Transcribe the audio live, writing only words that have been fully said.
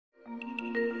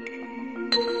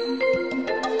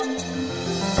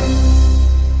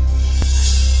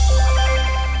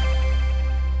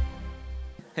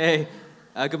Hey,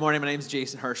 good morning. My name is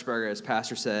Jason Harshbarger. As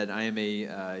Pastor said, I am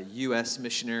a U.S.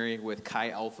 missionary with Chi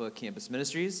Alpha Campus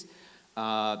Ministries.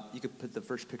 You could put the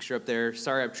first picture up there.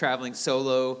 Sorry, I'm traveling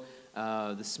solo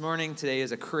this morning. Today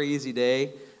is a crazy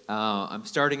day. I'm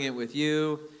starting it with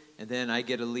you, and then I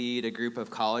get to lead a group of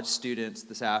college students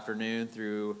this afternoon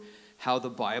through how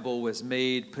the Bible was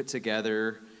made, put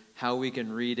together, how we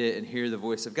can read it and hear the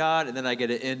voice of God, and then I get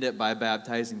to end it by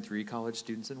baptizing 3 college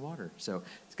students in water. So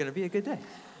it's going to be a good day.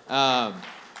 Do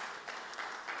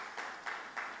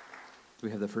we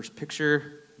have the first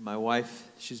picture? My wife,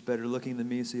 she's better looking than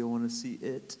me, so you'll want to see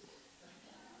it.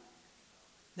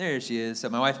 There she is. So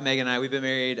my wife, Megan, and I, we've been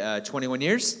married 21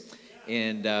 years,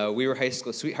 and we were high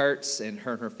school sweethearts, and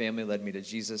her family led me to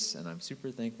Jesus, and I'm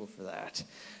super thankful for that.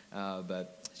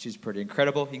 But she's pretty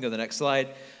incredible. You can go to the next slide.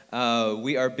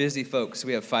 We are busy folks.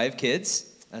 We have 5 kids.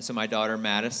 So my daughter,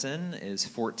 Madison, is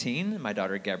 14. My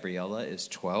daughter, Gabriella, is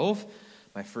 12.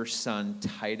 My first son,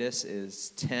 Titus, is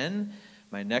 10.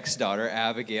 My next daughter,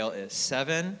 Abigail, is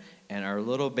 7. And our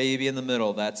little baby in the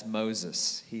middle, that's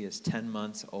Moses. He is 10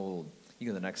 months old. You go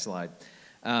to the next slide.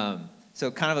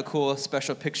 So kind of a cool,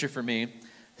 special picture for me.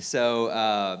 So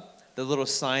the little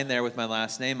sign there with my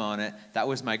last name on it, that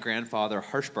was my grandfather,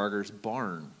 Harshbarger's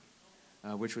barn,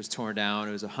 which was torn down.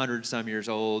 It was 100-some years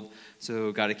old,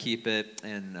 so got to keep it,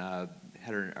 and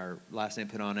had our last name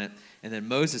put on it. And then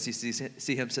Moses, you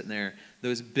see him sitting there.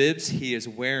 Those bibs he is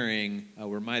wearing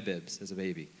were my bibs as a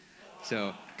baby.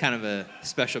 So kind of a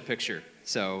special picture.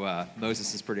 So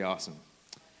Moses is pretty awesome.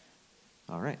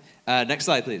 All right. Next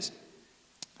slide, please.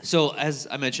 So as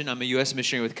I mentioned, I'm a U.S.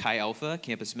 missionary with Chi Alpha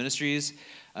Campus Ministries.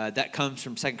 That comes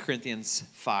from 2 Corinthians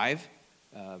 5,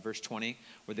 verse 20,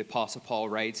 where the Apostle Paul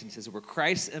writes and he says, "We're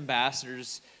Christ's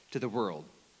ambassadors to the world,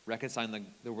 reconciling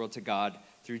the world to God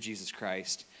through Jesus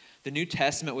Christ." The New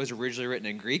Testament was originally written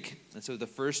in Greek, and so the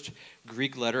first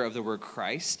Greek letter of the word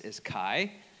Christ is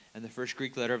Chi, and the first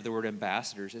Greek letter of the word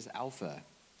ambassadors is Alpha.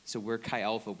 So we're Chi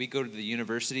Alpha. We go to the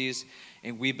universities,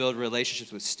 and we build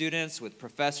relationships with students, with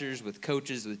professors, with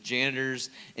coaches, with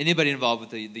janitors, anybody involved with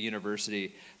the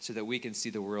university, so that we can see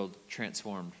the world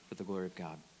transformed for the glory of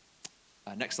God.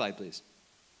 Next slide, please.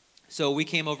 So we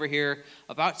came over here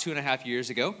about 2.5 years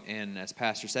ago, and as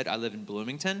Pastor said, I live in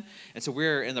Bloomington, and so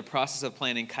we're in the process of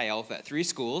planning Chi Alpha at 3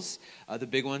 schools. The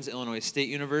big one's Illinois State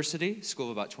University, school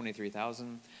of about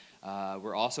 23,000.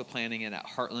 We're also planning it at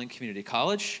Heartland Community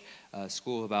College, a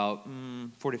school of about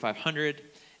 4,500,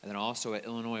 and then also at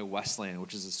Illinois Wesleyan,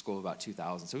 which is a school of about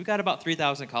 2,000. So we've got about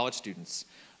 3,000 college students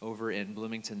over in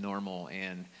Bloomington Normal,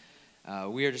 and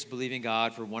we are just believing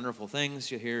God for wonderful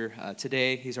things. You'll hear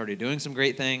today, he's already doing some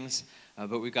great things,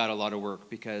 but we've got a lot of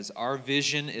work because our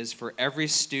vision is for every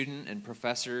student and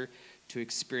professor to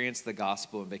experience the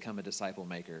gospel and become a disciple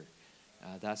maker.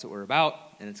 That's what we're about,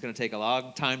 and it's going to take a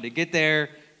long time to get there,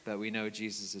 but we know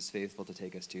Jesus is faithful to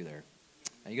take us to there.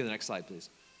 You go to the next slide, please.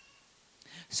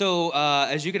 So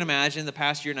as you can imagine, the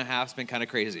past 1.5 years has been kind of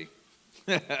crazy.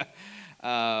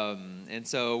 And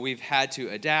so we've had to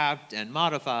adapt and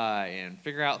modify and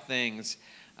figure out things.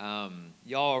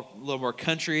 Y'all are a little more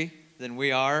country than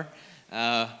we are.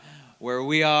 Where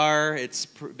we are, it's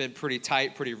been pretty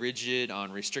tight, pretty rigid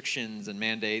on restrictions and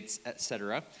mandates,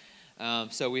 etc.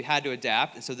 So we had to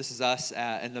adapt. And so this is us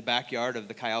in the backyard of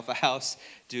the Chi Alpha house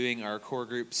doing our core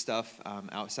group stuff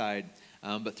outside.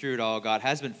 But through it all, God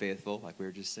has been faithful, like we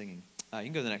were just singing. You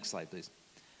can go to the next slide, please.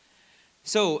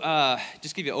 So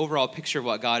just give you an overall picture of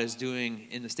what God is doing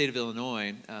in the state of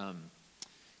Illinois.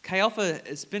 Chi Alpha,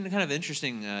 it's been kind of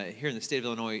interesting here in the state of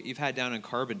Illinois. You've had down in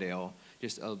Carbondale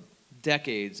just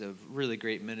decades of really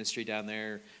great ministry down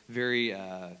there, very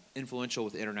influential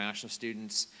with international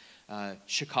students.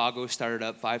 Chicago started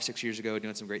up 5-6 years ago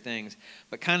doing some great things,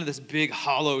 but kind of this big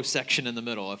hollow section in the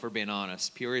middle, if we're being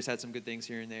honest. Peoria's had some good things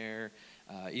here and there.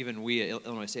 Even we at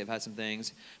Illinois State have had some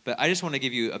things. But I just want to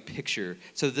give you a picture.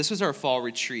 So this was our fall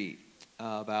retreat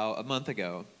about a month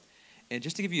ago. And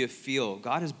just to give you a feel,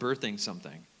 God is birthing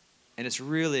something. And it's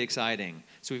really exciting.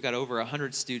 So we've got over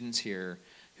 100 students here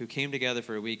who came together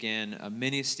for a weekend.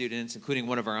 Many students, including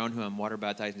one of our own who I'm water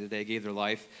baptizing today, gave their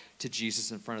life to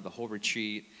Jesus in front of the whole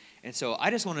retreat. And so I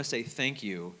just want to say thank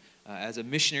you. As a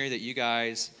missionary that you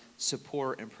guys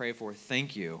support and pray for,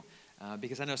 thank you.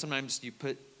 Because I know sometimes you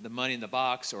put the money in the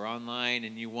box or online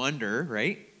and you wonder,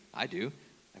 right? I do.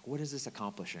 Like, what is this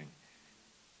accomplishing?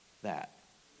 That's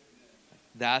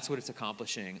what it's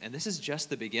accomplishing. And this is just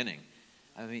the beginning.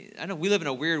 I mean, I know we live in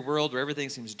a weird world where everything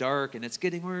seems dark and it's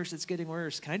getting worse, it's getting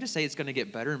worse. Can I just say it's going to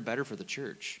get better and better for the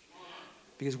church?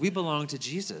 Because we belong to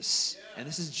Jesus. And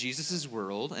this is Jesus'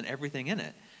 world and everything in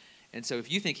it. And so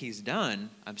if you think he's done,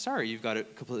 I'm sorry, you've got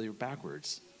it completely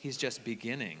backwards. He's just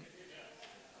beginning.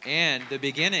 And the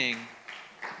beginning,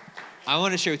 I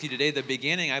want to share with you today, the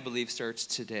beginning, I believe, starts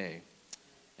today.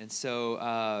 And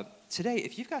so today,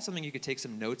 if you've got something you could take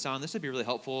some notes on, this would be really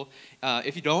helpful.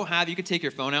 If you don't have, you could take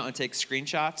your phone out and take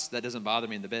screenshots. That doesn't bother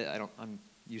me in the bit. I'm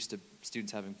used to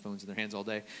students having phones in their hands all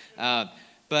day.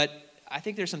 But I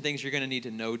think there's some things you're going to need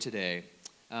to know today.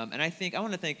 And I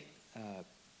want to thank,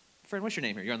 friend, what's your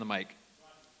name here? You're on the mic.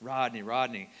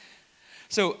 Rodney.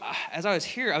 So as I was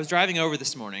here, I was driving over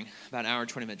this morning, about an hour and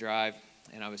 20-minute drive,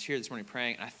 and I was here this morning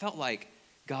praying, and I felt like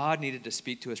God needed to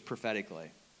speak to us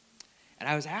prophetically. And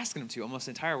I was asking him to almost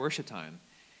the entire worship time.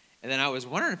 And then I was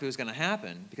wondering if it was going to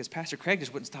happen because Pastor Craig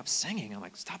just wouldn't stop singing. I'm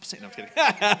like, stop singing. No, I'm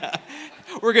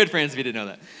kidding. We're good friends if you didn't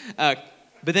know that.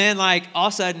 But then, like, all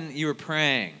of a sudden, you were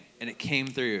praying, and it came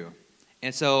through.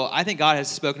 And so I think God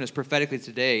has spoken to us prophetically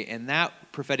today, and that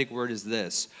prophetic word is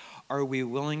this: are we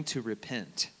willing to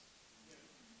repent?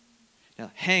 Now,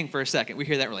 hang for a second. We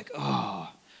hear that, we're like, oh.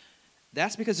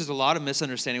 That's because there's a lot of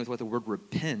misunderstanding with what the word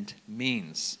repent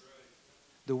means.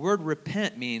 The word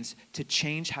repent means to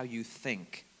change how you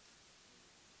think.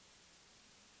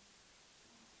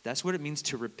 That's what it means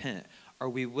to repent. Are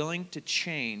we willing to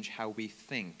change how we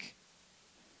think?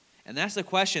 And that's the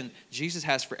question Jesus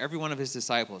has for every one of his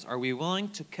disciples. Are we willing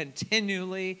to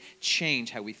continually change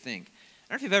how we think? I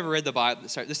don't know if you've ever read the Bible.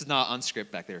 Sorry, this is not on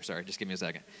script back there. Sorry, just give me a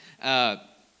second.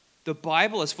 The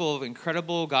Bible is full of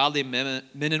incredible, godly men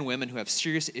and women who have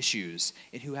serious issues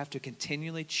and who have to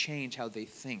continually change how they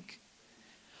think.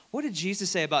 What did Jesus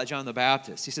say about John the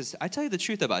Baptist? He says, I tell you the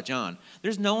truth about John.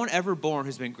 There's no one ever born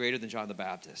who's been greater than John the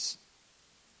Baptist.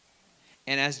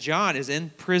 And as John is in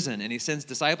prison and he sends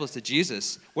disciples to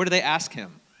Jesus, what do they ask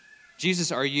him?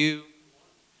 Jesus, are you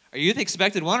the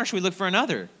expected one, or should we look for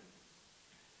another?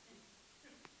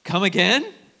 Come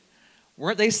again?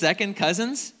 Weren't they second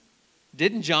cousins?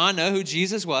 Didn't John know who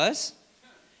Jesus was?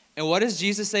 And what does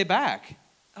Jesus say back?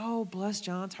 Oh, bless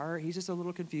John's heart. He's just a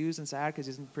little confused and sad because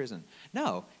he's in prison.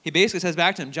 No, he basically says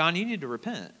back to him, John, you need to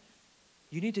repent.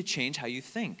 You need to change how you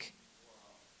think.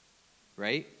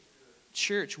 Right?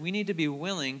 Church, we need to be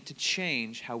willing to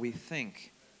change how we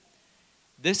think.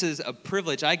 This is a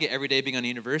privilege I get every day being on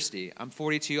university. I'm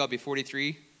 42. I'll be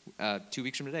 43 2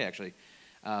 weeks from today, actually.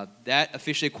 That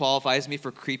officially qualifies me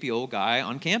for creepy old guy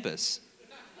on campus.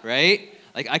 Right?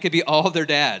 Like, I could be all of their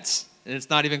dads, and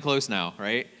it's not even close now,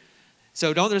 right?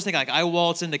 So don't just think, like, I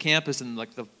waltz into campus and,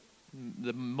 like, the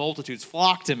multitudes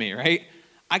flock to me, right?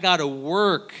 I got to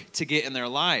work to get in their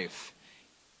life.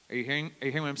 Are you hearing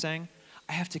what I'm saying?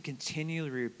 I have to continually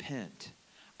repent.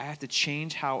 I have to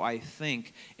change how I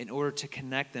think in order to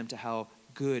connect them to how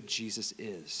good Jesus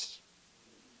is.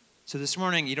 So this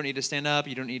morning, you don't need to stand up.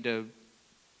 You can do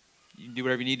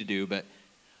whatever you need to do, but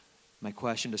my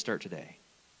question to start today: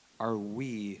 are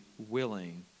we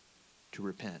willing to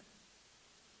repent?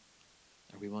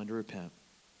 Are we willing to repent?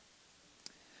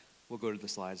 We'll go to the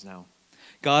slides now.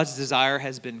 God's desire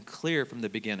has been clear from the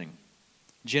beginning.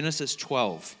 Genesis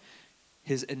 12,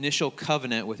 his initial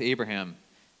covenant with Abraham.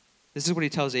 This is what he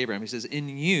tells Abraham. He says, in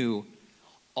you,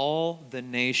 all the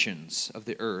nations of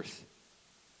the earth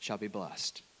shall be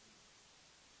blessed.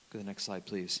 Go to the next slide,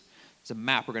 please. It's a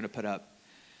map we're going to put up.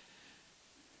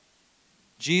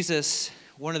 Jesus,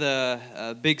 one of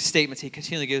the big statements he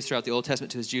continually gives throughout the Old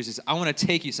Testament to his Jews is, I want to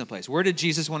take you someplace. Where did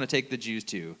Jesus want to take the Jews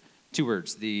to? 2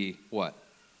 words. The what?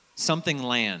 Something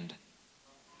land.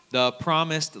 The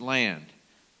promised land.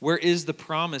 Where is the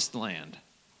promised land?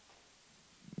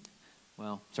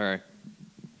 Well, sorry.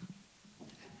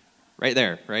 Right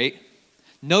there, right?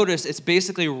 Notice it's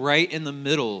basically right in the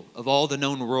middle of all the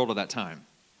known world of that time.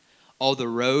 All the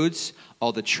roads,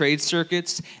 all the trade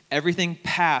circuits, everything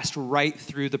passed right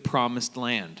through the promised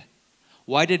land.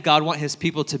 Why did God want his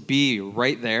people to be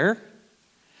right there?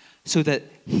 So that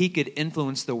he could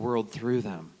influence the world through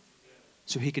them.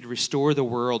 So he could restore the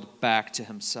world back to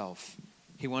himself.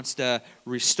 He wants to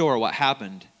restore what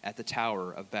happened at the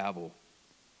Tower of Babel.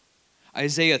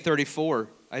 Isaiah 34,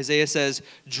 Isaiah says,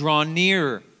 draw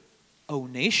near, O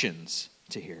nations,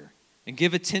 to hear, and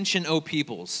give attention, O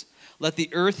peoples. Let the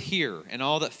earth hear and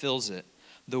all that fills it,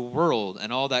 the world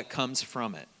and all that comes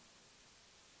from it.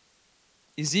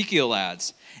 Ezekiel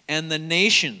adds, and the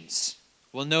nations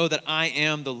will know that I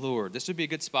am the Lord. This would be a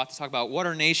good spot to talk about what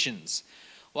are nations.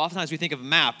 Well, oftentimes we think of a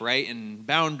map, right, and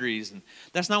boundaries, and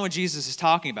that's not what Jesus is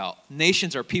talking about.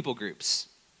 Nations are people groups.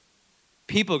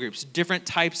 People groups, different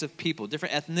types of people,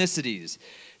 different ethnicities,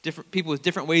 different people with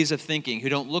different ways of thinking who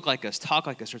don't look like us, talk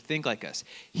like us, or think like us.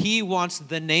 He wants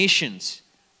the nations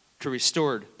to be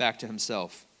restored back to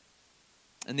himself.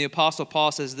 And the Apostle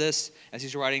Paul says this as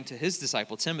he's writing to his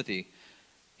disciple Timothy.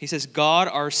 He says, God,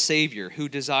 our Savior, who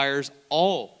desires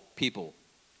all people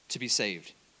to be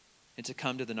saved and to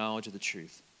come to the knowledge of the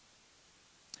truth.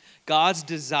 God's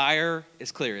desire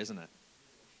is clear, isn't it?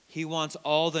 He wants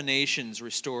all the nations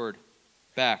restored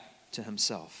back to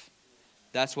himself.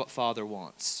 That's what Father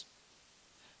wants.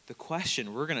 The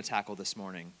question we're going to tackle this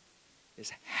morning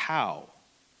is how?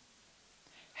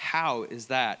 How is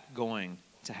that going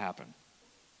to happen?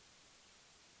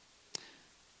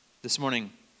 This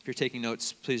morning, if you're taking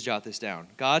notes, please jot this down.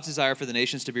 God's desire for the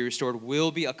nations to be restored will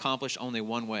be accomplished only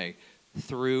one way,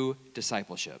 through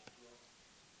discipleship.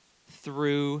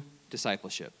 Through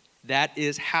discipleship. That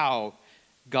is how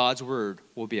God's word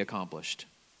will be accomplished.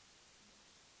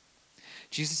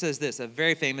 Jesus says this, a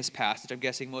very famous passage. I'm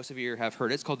guessing most of you have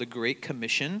heard it. It's called the Great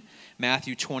Commission,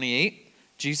 Matthew 28.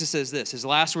 Jesus says this. His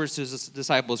last words to his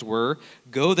disciples were,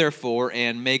 go therefore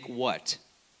and make what?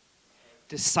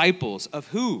 Disciples of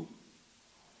who?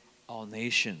 All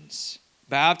nations.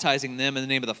 Baptizing them in the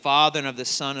name of the Father and of the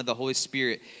Son and of the Holy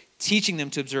Spirit, teaching them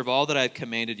to observe all that I have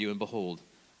commanded you. And behold,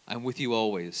 I'm with you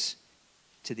always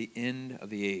to the end of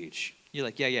the age. You're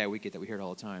like, yeah, we get that. We hear it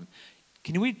all the time.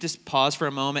 Can we just pause for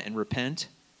a moment and repent?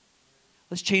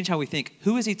 Let's change how we think.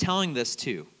 Who is he telling this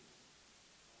to?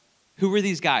 Who were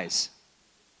these guys?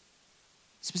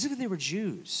 Specifically, they were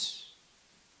Jews.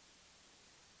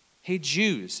 Hey,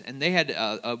 Jews. And they had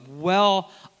a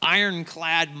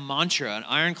ironclad mantra, an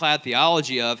ironclad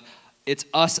theology of it's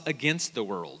us against the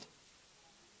world.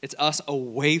 It's us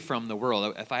away from the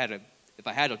world. If I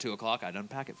had till 2 o'clock, I'd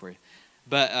unpack it for you.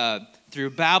 But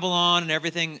through Babylon and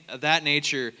everything of that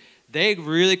nature, they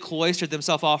really cloistered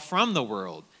themselves off from the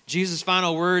world. Jesus'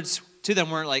 final words to them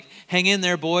weren't like, hang in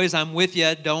there, boys, I'm with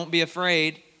you, don't be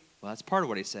afraid. Well, that's part of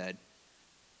what he said.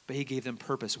 But he gave them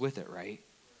purpose with it, right?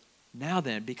 Now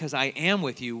then, because I am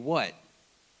with you, what?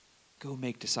 Go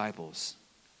make disciples.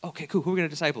 Okay, cool. Who are we going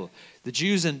to disciple? The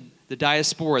Jews in the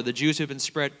diaspora, the Jews who have been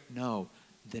spread? No,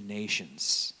 the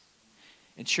nations.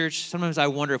 In church, sometimes I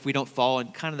wonder if we don't fall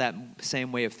in kind of that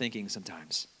same way of thinking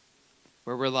sometimes.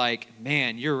 Where we're like,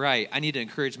 man, you're right. I need to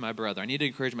encourage my brother. I need to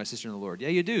encourage my sister in the Lord. Yeah,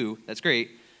 you do. That's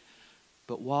great.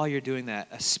 But while you're doing that,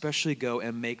 especially go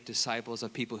and make disciples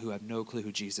of people who have no clue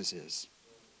who Jesus is.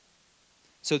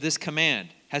 So this command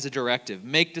has a directive.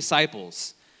 Make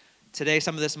disciples. Today,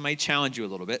 some of this might challenge you a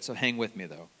little bit, so hang with me,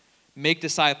 though. Make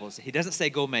disciples. He doesn't say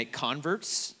go make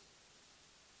converts.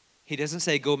 He doesn't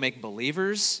say go make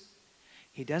believers.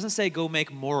 He doesn't say go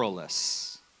make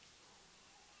moralists.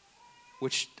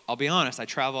 Which, I'll be honest, I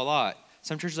travel a lot.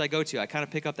 Some churches I go to, I kind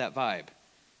of pick up that vibe.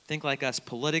 Think like us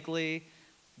politically,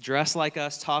 dress like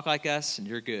us, talk like us, and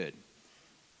you're good.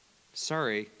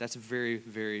 Sorry, that's very,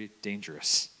 very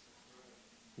dangerous.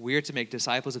 We are to make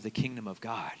disciples of the kingdom of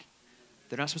God.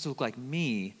 They're not supposed to look like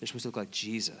me. They're supposed to look like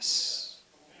Jesus,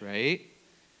 right?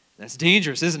 That's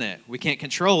dangerous, isn't it? We can't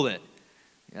control it.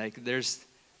 Like there's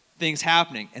things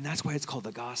happening, and that's why it's called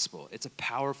the gospel. It's a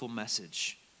powerful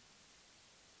message.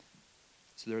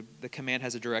 So the command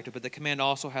has a directive, but the command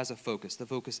also has a focus. The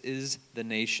focus is the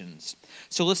nations.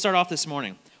 So let's start off this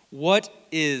morning. What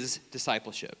is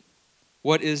discipleship?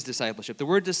 What is discipleship? The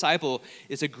word disciple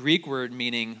is a Greek word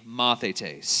meaning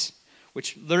mathetes,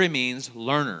 which literally means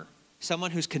learner,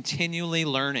 someone who's continually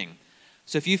learning.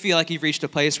 So if you feel like you've reached a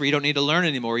place where you don't need to learn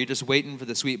anymore, you're just waiting for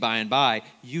the sweet by and by,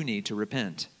 you need to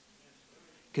repent.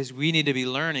 Because we need to be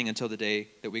learning until the day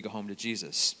that we go home to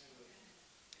Jesus.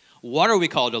 What are we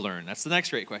called to learn? That's the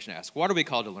next great question to ask. What are we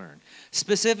called to learn?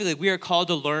 Specifically, we are called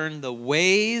to learn the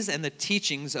ways and the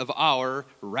teachings of our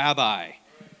rabbi.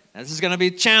 Now, this is going to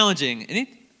be challenging.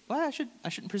 I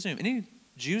shouldn't presume. Any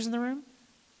Jews in the room?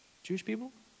 Jewish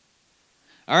people?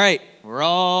 All right, we're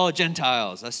all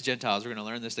Gentiles. Us Gentiles, we're going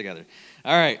to learn this together.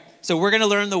 All right, so we're going to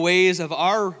learn the ways of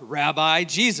our rabbi,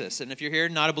 Jesus. And if you're here,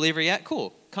 not a believer yet,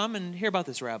 cool. Come and hear about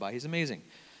this rabbi. He's amazing.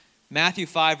 Matthew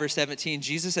 5, verse 17,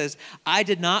 Jesus says, I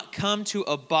did not come to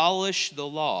abolish the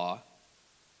law,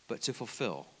 but to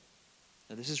fulfill.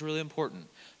 Now, this is really important.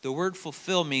 The word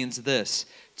fulfill means this,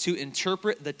 to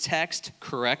interpret the text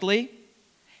correctly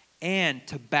and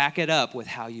to back it up with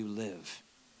how you live.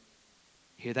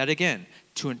 Hear that again.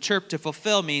 To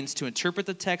fulfill means to interpret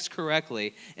the text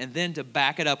correctly and then to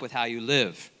back it up with how you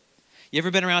live. You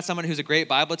ever been around someone who's a great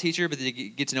Bible teacher, but you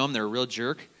get to know them, they're a real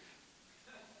jerk?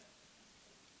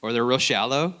 Or they're real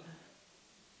shallow?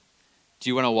 Do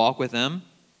you want to walk with them?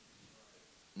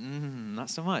 Not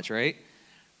so much, right?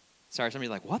 Sorry, some of you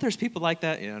are like, what? There's people like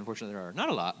that? Yeah, unfortunately there are. Not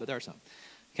a lot, but there are some.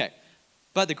 Okay.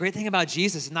 But the great thing about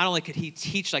Jesus is not only could he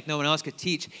teach like no one else could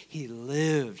teach, he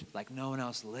lived like no one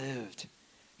else lived.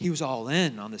 He was all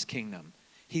in on this kingdom.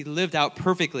 He lived out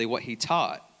perfectly what he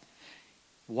taught.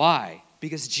 Why?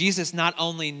 Because Jesus not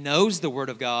only knows the Word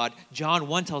of God, John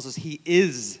 1 tells us he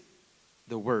is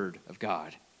the Word of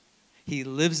God. He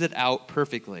lives it out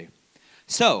perfectly.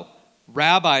 So,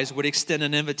 rabbis would extend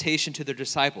an invitation to their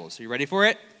disciples. Are you ready for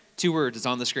it? 2 words is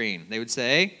on the screen. They would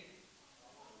say,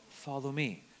 follow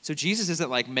me. So Jesus isn't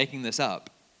like making this up.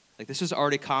 Like this was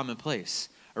already commonplace.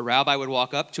 A rabbi would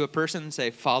walk up to a person and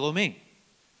say, follow me.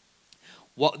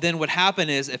 What then would happen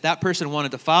is if that person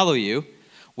wanted to follow you,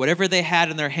 whatever they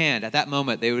had in their hand at that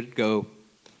moment, they would go.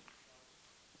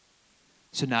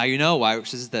 So now you know why,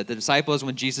 which is that the disciples,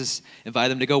 when Jesus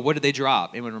invited them to go, what did they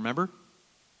drop? Anyone remember?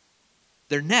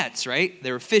 Their nets, right?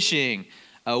 They were fishing.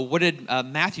 What did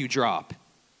Matthew drop?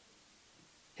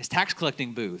 His tax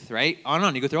collecting booth, right? On and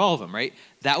on. You go through all of them, right?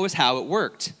 That was how it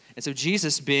worked. And so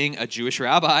Jesus, being a Jewish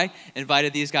rabbi,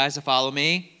 invited these guys to follow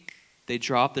me. They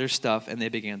dropped their stuff and they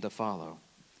began to follow.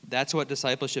 That's what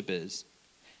discipleship is.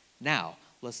 Now,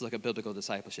 let's look at biblical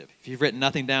discipleship. If you've written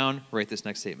nothing down, write this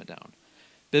next statement down.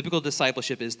 Biblical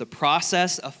discipleship is the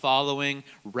process of following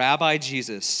Rabbi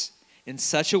Jesus in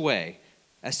such a way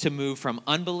as to move from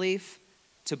unbelief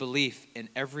to belief in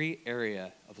every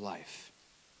area of life.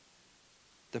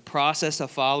 The process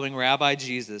of following Rabbi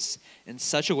Jesus in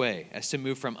such a way as to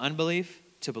move from unbelief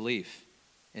to belief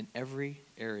in every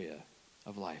area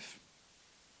of life.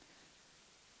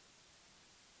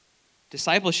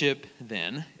 Discipleship,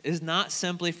 then, is not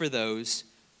simply for those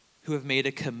who have made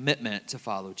a commitment to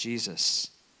follow Jesus.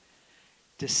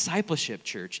 Discipleship,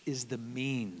 church, is the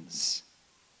means.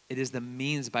 It is the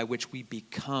means by which we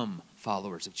become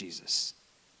followers of Jesus.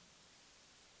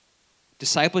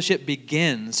 Discipleship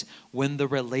begins when the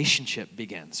relationship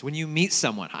begins. When you meet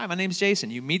someone, hi, my name's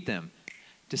Jason, you meet them.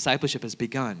 Discipleship has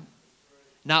begun.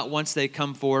 Not once they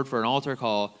come forward for an altar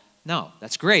call. No,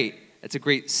 that's great. It's a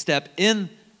great step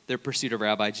in their pursuit of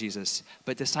Rabbi Jesus.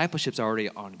 But discipleship's already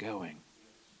ongoing.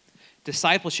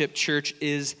 Discipleship, church,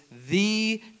 is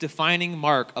the defining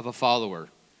mark of a follower.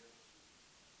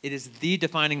 It is the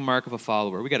defining mark of a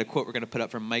follower. We got a quote we're going to put up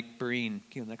from Mike Breen.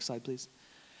 Can you go to the next slide, please?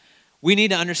 We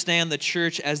need to understand the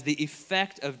church as the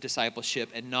effect of discipleship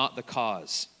and not the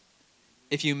cause.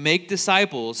 If you make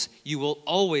disciples, you will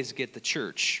always get the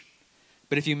church.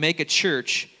 But if you make a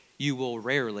church, you will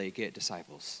rarely get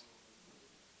disciples.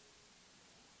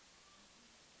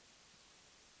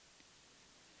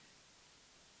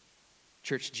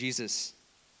 Church, Jesus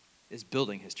is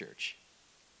building his church.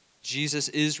 Jesus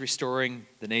is restoring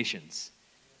the nations.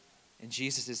 And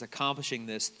Jesus is accomplishing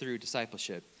this through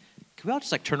discipleship. Can we all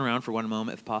just turn around for one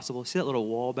moment if possible? See that little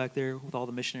wall back there with all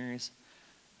the missionaries?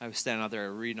 I was standing out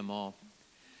there reading them all.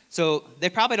 So they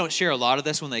probably don't share a lot of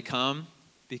this when they come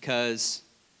because,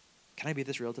 can I be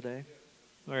this real today?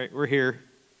 All right, we're here.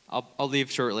 I'll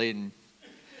leave shortly.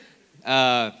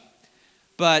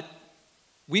 But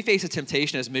we face a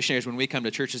temptation as missionaries when we come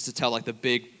to churches to tell the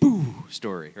big boo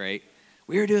story, right?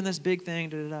 We were doing this big thing,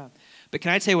 da-da-da. But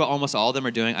can I tell you what almost all of them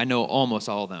are doing? I know almost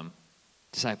all of them.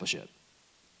 Discipleship.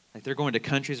 They're going to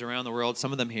countries around the world,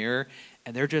 some of them here,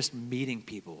 and they're just meeting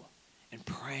people and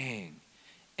praying.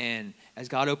 And as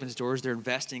God opens doors, they're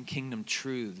investing kingdom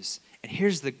truths. And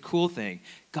here's the cool thing.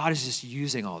 God is just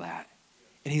using all that.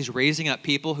 And he's raising up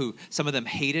people who, some of them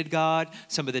hated God,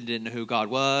 some of them didn't know who God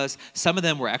was, some of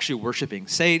them were actually worshiping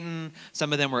Satan,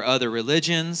 some of them were other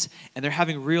religions, and they're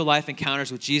having real life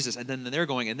encounters with Jesus, and then they're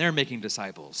going and they're making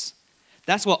disciples.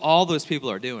 That's what all those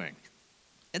people are doing.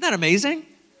 Isn't that amazing?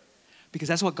 Because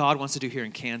that's what God wants to do here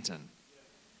in Canton.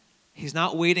 He's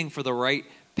not waiting for the right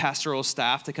pastoral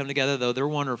staff to come together, though they're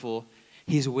wonderful.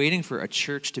 He's waiting for a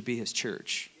church to be his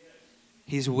church.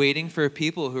 He's waiting for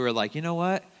people who are like, you know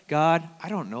what, God, I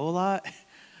don't know a lot.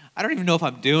 I don't even know if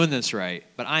I'm doing this right,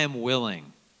 but I am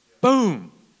willing.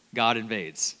 Boom, God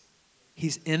invades.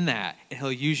 He's in that, and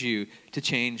he'll use you to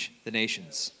change the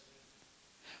nations.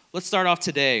 Let's start off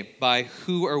today by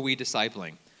who are we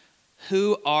discipling?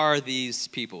 Who are these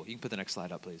people? You can put the next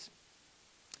slide up, please.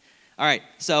 All right,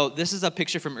 so this is a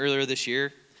picture from earlier this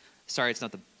year. Sorry, it's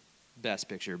not the best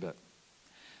picture, but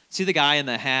see the guy in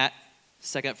the hat,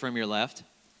 second from your left?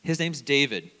 His name's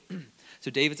David. So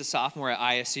David's a sophomore at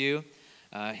ISU.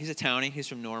 He's a townie. He's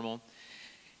from Normal.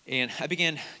 And I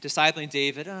began discipling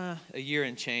David a year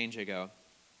and change ago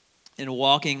and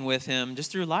walking with him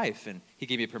just through life. And he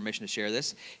gave me permission to share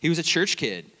this. He was a church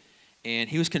kid. And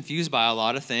he was confused by a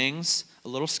lot of things, a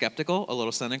little skeptical, a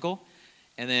little cynical.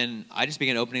 And then I just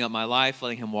began opening up my life,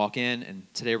 letting him walk in. And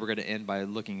today we're going to end by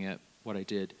looking at what I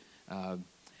did.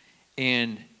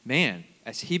 And man,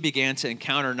 as he began to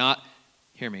encounter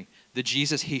the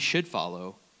Jesus he should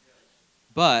follow,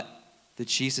 but the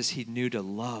Jesus he knew to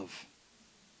love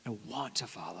and want to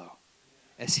follow.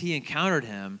 As he encountered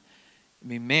him, I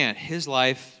mean, man, his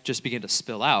life just began to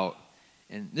spill out.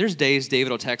 And there's days David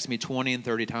will text me 20 and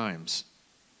 30 times,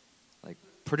 like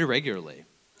pretty regularly.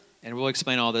 And we'll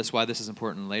explain all this, why this is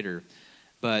important later.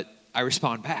 But I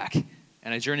respond back,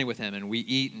 and I journey with him, and we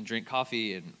eat and drink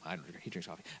coffee, and he drinks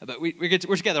coffee. But we're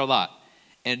together a lot,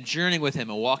 and journeying with him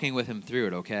and walking with him through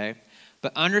it, okay?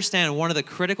 But understand one of the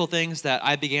critical things that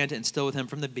I began to instill with him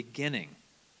from the beginning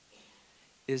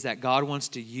is that God wants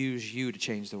to use you to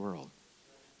change the world.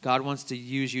 God wants to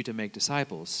use you to make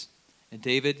disciples. And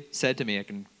David said to me, I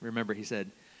can remember, he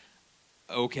said,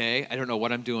 okay, I don't know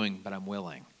what I'm doing, but I'm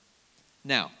willing.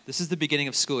 Now, this is the beginning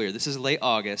of school year. This is late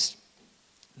August.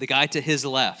 The guy to his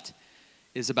left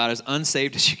is about as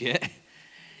unsaved as you get.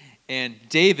 And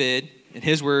David, in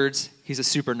his words, he's a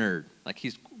super nerd. Like,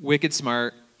 he's wicked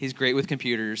smart. He's great with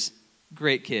computers.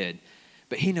 Great kid.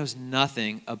 But he knows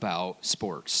nothing about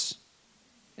sports.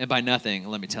 And by nothing,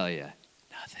 let me tell you,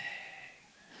 nothing.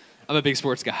 I'm a big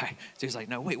sports guy. So he's like,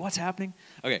 no, wait, what's happening?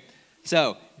 Okay,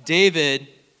 so David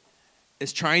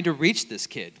is trying to reach this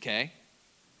kid, okay?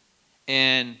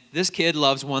 And this kid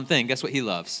loves one thing. Guess what he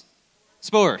loves?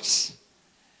 Sports.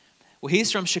 Well,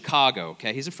 he's from Chicago,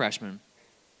 okay? He's a freshman.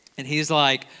 And he's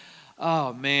like,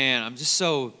 oh, man, I'm just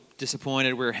so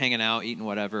disappointed. We're hanging out, eating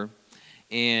whatever.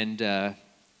 And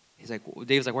he's like,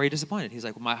 David's like, why are you disappointed? He's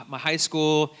like, well, my high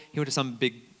school, he went to some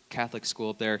big Catholic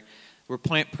school up there. We're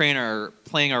playing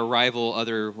our rival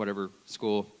other whatever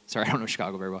school. Sorry, I don't know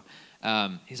Chicago very well.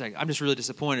 He's like, I'm just really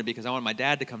disappointed because I want my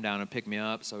dad to come down and pick me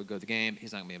up so we go to the game.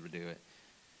 He's not going to be able to do it.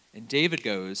 And David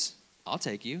goes, I'll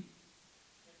take you.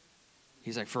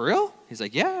 He's like, for real? He's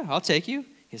like, yeah, I'll take you.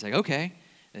 He's like, okay.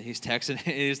 And he's texting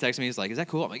me. He's like, is that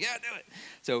cool? I'm like, yeah, do it.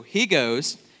 So he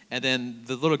goes, and then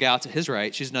the little gal to his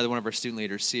right, she's another one of our student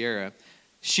leaders, Sierra.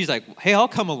 She's like, hey, I'll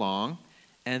come along.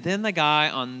 And then the guy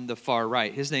on the far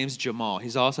right, his name's Jamal.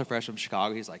 He's also fresh from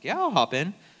Chicago. He's like, yeah, I'll hop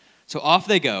in. So off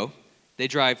they go. They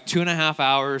drive 2.5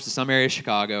 hours to some area of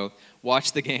Chicago,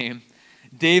 watch the game.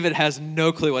 David has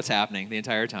no clue what's happening the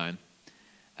entire time.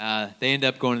 They end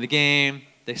up going to the game.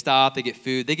 They stop. They get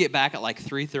food. They get back at like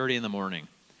 3:30 in the morning.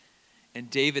 And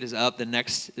David is up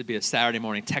it'd be a Saturday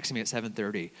morning, texting me at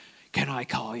 7:30. Can I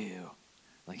call you?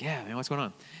 I'm like, yeah, man, what's going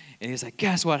on? And he's like,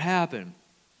 guess what happened?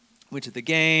 Went to the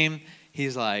game.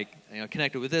 He's like,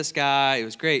 connected with this guy. It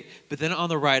was great. But then on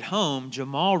the ride home,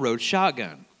 Jamal rode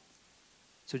shotgun.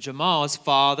 So Jamal's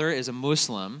father is a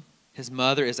Muslim. His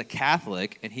mother is a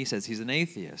Catholic. And he says he's an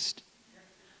atheist.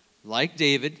 Like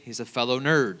David, he's a fellow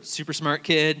nerd. Super smart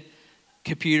kid.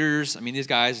 Computers. I mean, these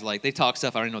guys, like, they talk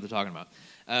stuff I don't even know what they're talking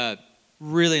about.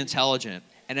 Really intelligent.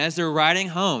 And as they're riding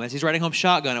home, as he's riding home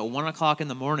shotgun at 1 o'clock in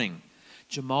the morning,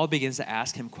 Jamal begins to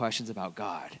ask him questions about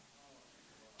God.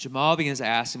 Jamal begins to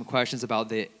ask him questions about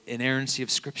the inerrancy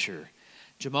of Scripture.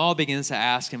 Jamal begins to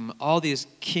ask him all these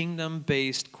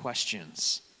kingdom-based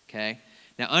questions, okay?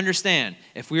 Now, understand,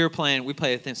 if we play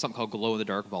something called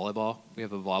glow-in-the-dark volleyball. We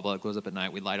have a volleyball that glows up at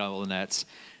night. We light all the nets.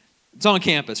 It's on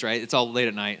campus, right? It's all late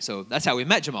at night. So that's how we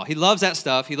met Jamal. He loves that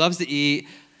stuff. He loves to eat.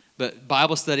 But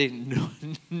Bible study,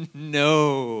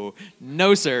 no,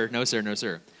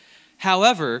 sir.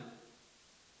 However,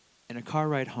 in a car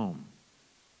ride home,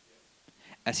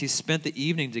 as he spent the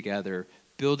evening together,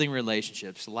 building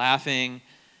relationships, laughing,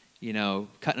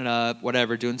 cutting it up,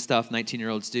 whatever, doing stuff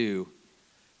 19-year-olds do,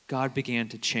 God began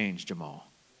to change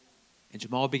Jamal. And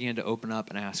Jamal began to open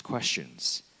up and ask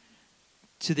questions.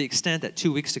 To the extent that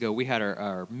 2 weeks ago, we had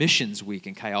our missions week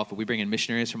in Chi Alpha. We bring in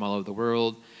missionaries from all over the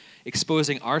world,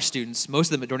 exposing our students,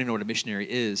 most of them don't even know what a missionary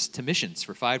is, to missions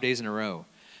for 5 days in a row.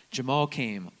 Jamal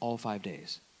came all 5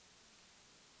 days.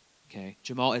 Okay,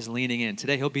 Jamal is leaning in.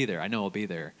 Today he'll be there. I know he'll be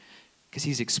there because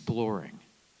he's exploring.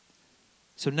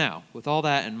 So now, with all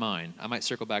that in mind, I might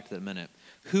circle back to that in a minute.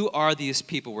 Who are these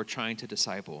people we're trying to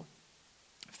disciple?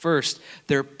 First,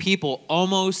 they're people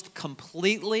almost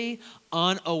completely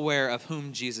unaware of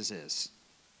whom Jesus is.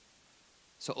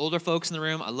 So older folks in the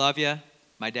room, I love you.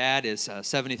 My dad is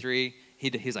 73.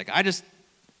 He's like,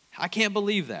 I can't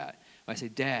believe that. I say,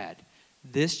 Dad,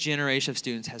 this generation of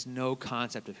students has no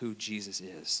concept of who Jesus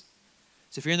is.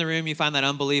 So if you're in the room, you find that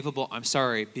unbelievable, I'm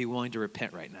sorry, be willing to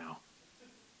repent right now.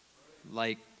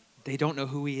 Like, they don't know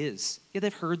who he is. Yeah,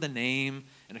 they've heard the name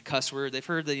and a cuss word. They've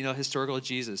heard the, historical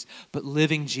Jesus. But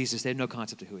living Jesus, they have no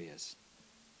concept of who he is.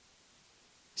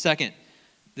 Second,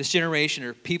 this generation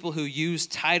are people who use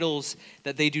titles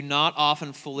that they do not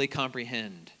often fully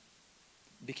comprehend.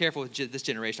 Be careful with this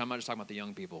generation. I'm not just talking about the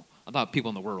young people. I'm talking about people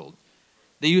in the world.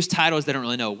 They use titles they don't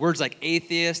really know. Words like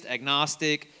atheist,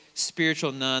 agnostic,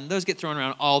 spiritual none, those get thrown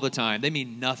around all the time. They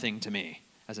mean nothing to me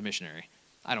as a missionary.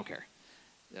 I don't care.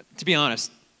 To be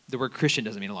honest, the word Christian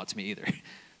doesn't mean a lot to me either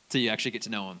until you actually get to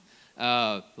know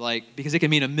because it can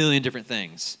mean a million different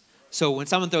things. So when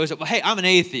someone throws up, well, hey, I'm an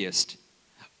atheist.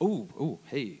 Oh,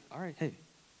 hey, all right, hey.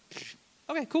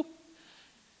 Okay, cool.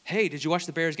 Hey, did you watch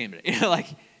the Bears game today?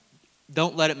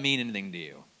 Don't let it mean anything to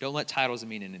you. Don't let titles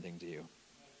mean anything to you.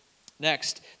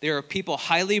 Next, there are people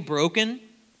highly broken,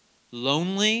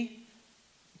 lonely,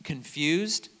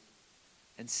 confused,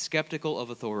 and skeptical of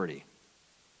authority.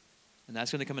 And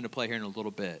that's going to come into play here in a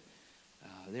little bit.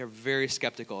 They are very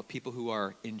skeptical of people who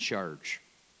are in charge.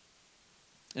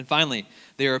 And finally,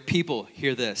 there are people,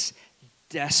 hear this,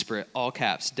 desperate, all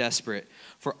caps, desperate,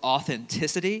 for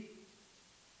authenticity,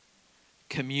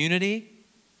 community,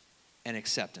 and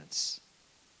acceptance.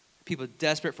 People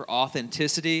desperate for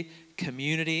authenticity,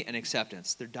 community, and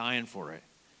acceptance. They're dying for it.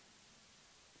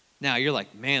 Now, you're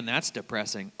like, man, that's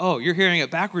depressing. Oh, you're hearing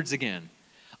it backwards again.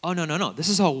 Oh, no. This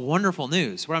is all wonderful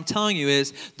news. What I'm telling you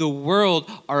is the world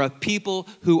are a people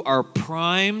who are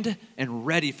primed and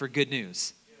ready for good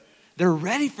news. They're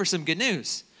ready for some good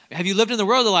news. Have you lived in the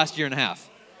world the last year and a half?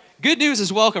 Good news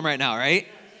is welcome right now, right?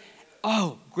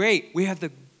 Oh, great. We have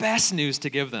the best news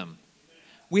to give them.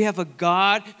 We have a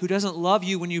God who doesn't love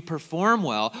you when you perform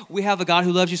well. We have a God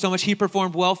who loves you so much he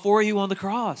performed well for you on the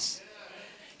cross.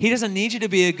 He doesn't need you to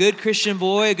be a good Christian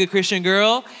boy, a good Christian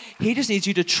girl. He just needs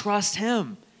you to trust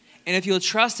him. And if you'll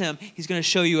trust him, he's going to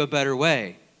show you a better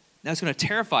way. Now, it's going to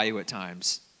terrify you at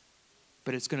times,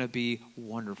 but it's going to be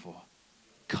wonderful.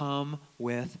 Come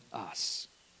with us.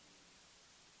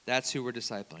 That's who we're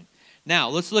discipling. Now,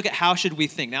 let's look at how should we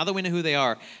think. Now that we know who they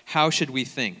are, how should we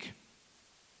think?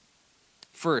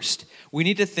 First, we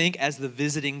need to think as the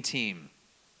visiting team.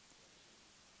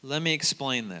 Let me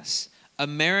explain this.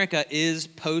 America is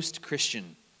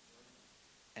post-Christian.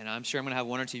 And I'm sure I'm going to have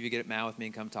one or two of you get it mad with me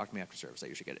and come talk to me after service. I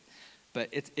usually get it. But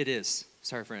it is.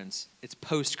 Sorry, friends. It's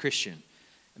post-Christian.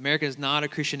 America is not a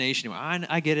Christian nation anymore.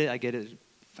 I get it.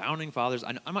 Founding fathers.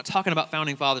 I'm not talking about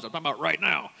founding fathers. I'm talking about right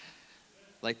now.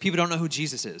 People don't know who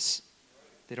Jesus is.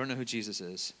 They don't know who Jesus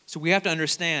is. So we have to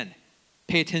understand.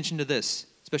 Pay attention to this,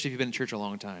 especially if you've been in church a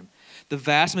long time. The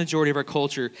vast majority of our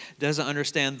culture doesn't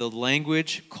understand the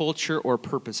language, culture, or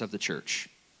purpose of the church.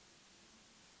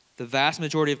 The vast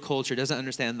majority of culture doesn't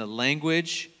understand the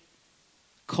language,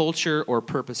 culture, or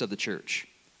purpose of the church.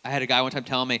 I had a guy one time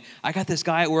telling me, I got this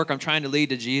guy at work I'm trying to lead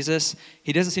to Jesus.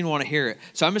 He doesn't seem to want to hear it.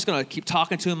 So I'm just going to keep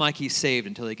talking to him like he's saved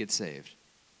until he gets saved.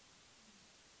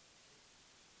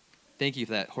 Thank you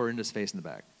for that horrendous face in the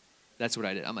back. That's what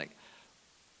I did. I'm like,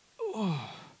 oh,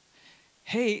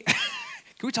 hey, can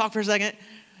we talk for a second?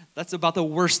 That's about the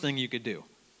worst thing you could do,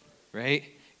 right?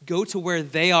 Go to where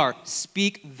they are.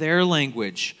 Speak their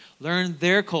language. Learn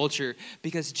their culture.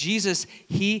 Because Jesus,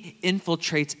 he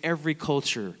infiltrates every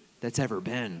culture that's ever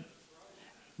been.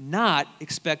 Not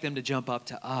expect them to jump up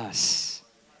to us.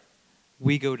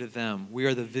 We go to them. We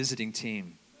are the visiting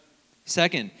team.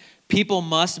 Second, people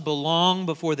must belong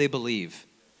before they believe.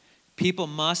 People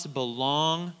must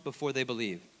belong before they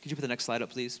believe. Could you put the next slide up,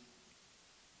 please?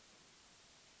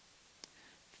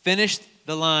 Finish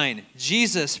the line.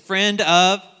 Jesus, friend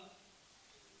of...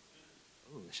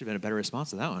 Oh, there should have been a better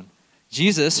response to that one.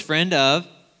 Jesus, friend of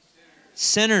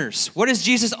sinners. What is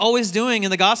Jesus always doing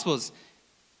in the Gospels?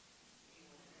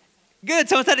 Good.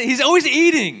 Someone said it. He's always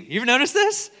eating. You ever notice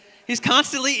this? He's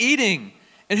constantly eating.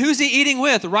 And who's he eating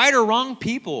with? Right or wrong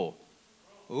people?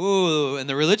 Ooh, in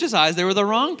the religious eyes, they were the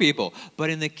wrong people. But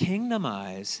in the kingdom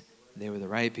eyes, they were the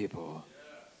right people.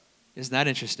 Isn't that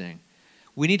interesting?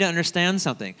 We need to understand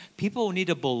something. People need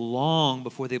to belong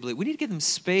before they believe. We need to give them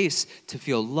space to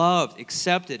feel loved,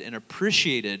 accepted, and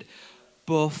appreciated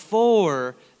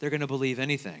before they're going to believe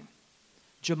anything.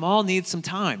 Jamal needs some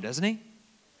time, doesn't he?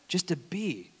 Just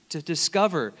to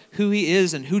discover who he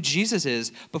is and who Jesus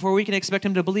is before we can expect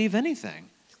him to believe anything.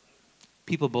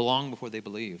 People belong before they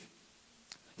believe.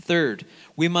 Third,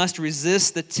 we must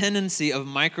resist the tendency of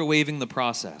microwaving the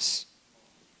process.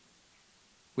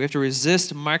 We have to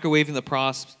resist microwaving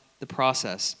the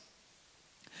process.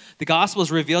 The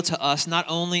Gospels reveal to us not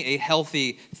only a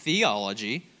healthy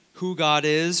theology, who God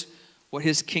is, what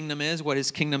his kingdom is, what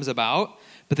his kingdom's about,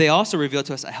 but they also reveal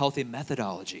to us a healthy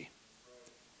methodology.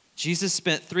 Jesus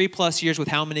spent 3+ years with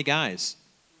how many guys?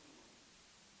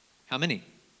 How many?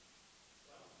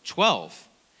 12.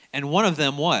 And one of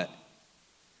them what?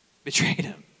 Betrayed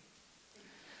him.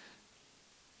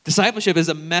 Discipleship is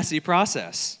a messy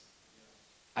process.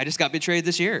 I just got betrayed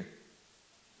this year.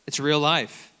 It's real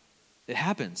life. It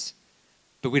happens.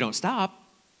 But we don't stop,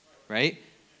 right?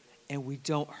 And we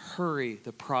don't hurry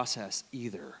the process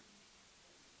either.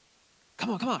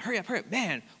 Come on, hurry up.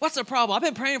 Man, what's the problem? I've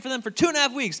been praying for them for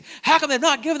 2.5 weeks. How come they've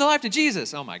not given their life to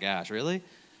Jesus? Oh my gosh, really?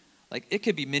 It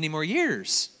could be many more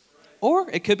years. Or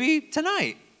it could be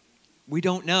tonight. We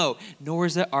don't know, nor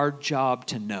is it our job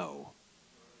to know.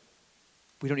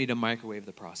 We don't need to microwave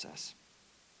the process.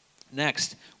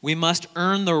 Next, we must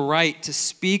earn the right to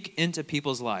speak into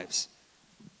people's lives.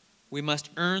 We must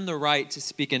earn the right to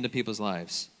speak into people's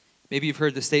lives. Maybe you've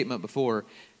heard the statement before.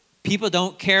 People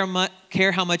don't care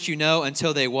how much you know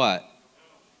until they what?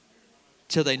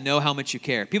 Until they know how much you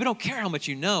care. People don't care how much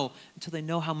you know until they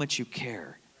know how much you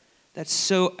care. That's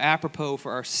so apropos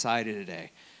for our society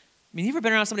today. I mean, you ever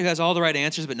been around somebody who has all the right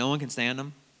answers, but no one can stand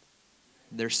them?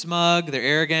 They're smug, they're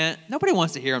arrogant. Nobody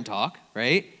wants to hear them talk,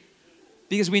 right?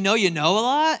 Because we know you know a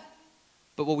lot,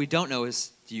 but what we don't know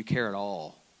is, do you care at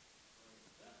all?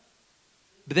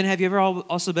 But then have you ever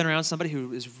also been around somebody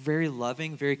who is very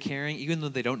loving, very caring, even though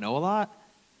they don't know a lot?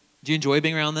 Do you enjoy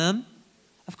being around them?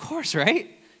 Of course, right?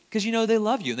 Because you know they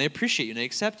love you, and they appreciate you, and they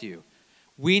accept you.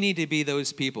 We need to be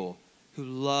those people who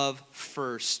love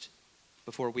first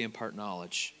before we impart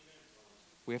knowledge.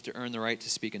 We have to earn the right to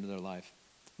speak into their life.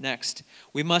 Next,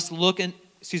 we must look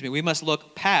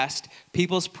past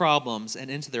people's problems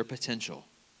and into their potential.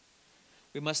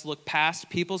 We must look past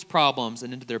people's problems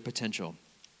and into their potential.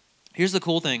 Here's the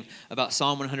cool thing about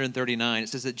Psalm 139. It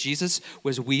says that Jesus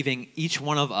was weaving each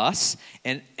one of us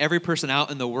and every person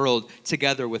out in the world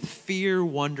together with fear,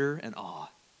 wonder, and awe.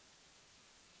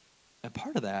 And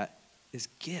part of that is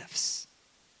gifts.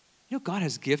 You know, God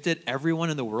has gifted everyone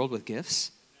in the world with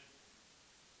gifts.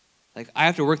 Like, I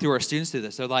have to work through our students through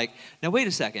this. They're like, now wait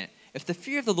a second. If the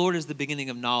fear of the Lord is the beginning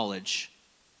of knowledge,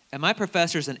 and my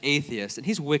professor's an atheist, and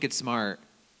he's wicked smart,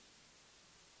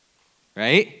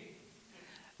 right?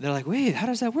 And they're like, wait, how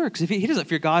does that work? Because if he doesn't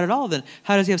fear God at all, then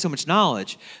how does he have so much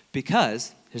knowledge?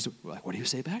 Because, what do you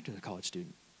say back to the college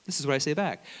student? This is what I say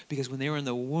back. Because when they were in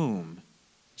the womb,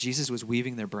 Jesus was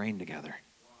weaving their brain together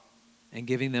and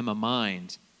giving them a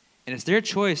mind. And it's their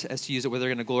choice as to use it, whether they're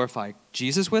going to glorify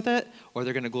Jesus with it or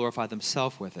they're going to glorify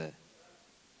themselves with it.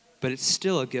 But it's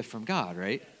still a gift from God,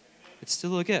 right? It's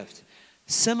still a gift.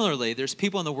 Similarly, there's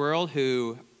people in the world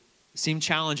who seem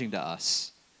challenging to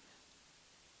us,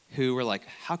 who we're like,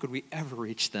 how could we ever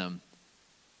reach them?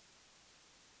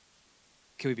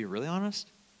 Can we be really honest?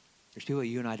 There's people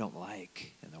you and I don't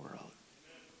like in the world.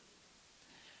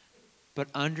 But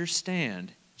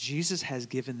understand, Jesus has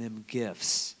given them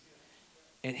gifts.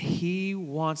 And he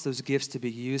wants those gifts to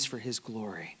be used for his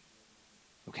glory.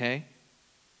 Okay?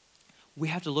 We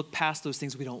have to look past those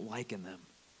things we don't like in them.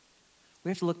 We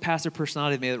have to look past their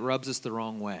personality that rubs us the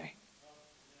wrong way.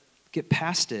 Get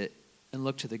past it and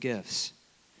look to the gifts.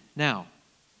 Now,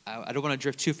 I don't want to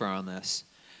drift too far on this.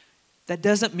 That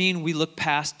doesn't mean we look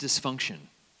past dysfunction.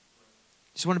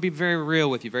 Just want to be very real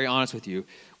with you, very honest with you.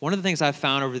 One of the things I've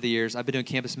found over the years, I've been doing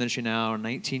campus ministry now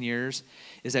 19 years,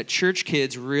 is that church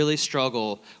kids really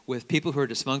struggle with people who are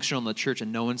dysfunctional in the church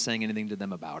and no one's saying anything to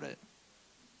them about it.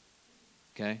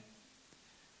 Okay?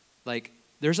 Like,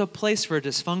 there's a place for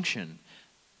dysfunction,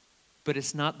 but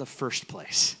it's not the first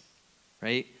place,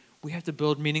 right? We have to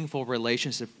build meaningful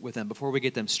relationships with them before we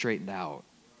get them straightened out.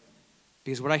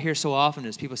 Because what I hear so often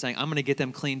is people saying, I'm going to get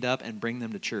them cleaned up and bring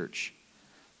them to church.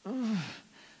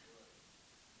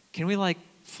 Can we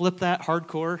flip that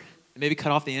hardcore and maybe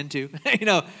cut off the end too?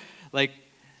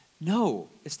 No,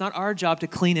 it's not our job to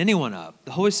clean anyone up.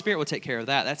 The Holy Spirit will take care of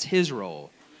that. That's his role.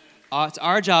 It's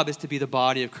our job is to be the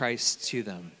body of Christ to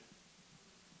them.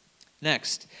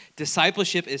 Next,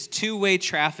 discipleship is two-way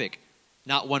traffic,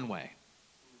 not one way.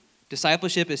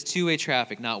 Discipleship is two-way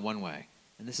traffic, not one way.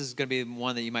 And this is going to be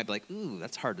one that you might be like, ooh,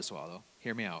 that's hard to swallow.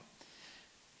 Hear me out.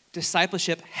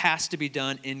 Discipleship has to be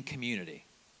done in community.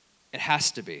 It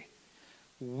has to be.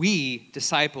 We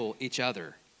disciple each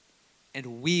other,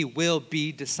 and we will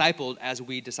be discipled as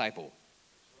we disciple.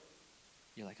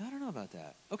 You're like, I don't know about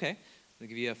that. Okay, I'll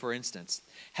give you a for instance.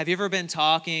 Have you ever been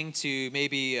talking to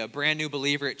maybe a brand new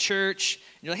believer at church,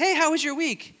 and you're like, hey, how was your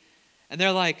week? And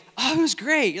they're like, oh, it was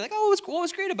great. You're like, oh, what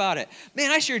was great about it?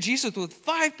 Man, I shared Jesus with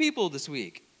 5 people this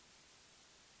week.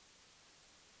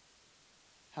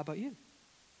 How about you?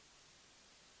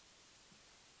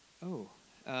 Oh,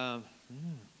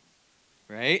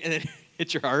 right? And then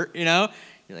hits your heart, you know?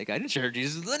 You're like, I didn't share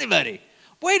Jesus with anybody.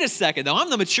 Wait a second, though. I'm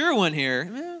the mature one here.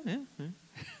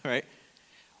 Right?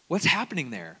 What's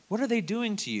happening there? What are they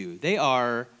doing to you?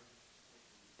 They're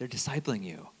discipling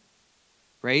you,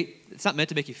 right? It's not meant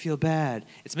to make you feel bad.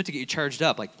 It's meant to get you charged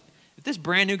up. Like, if this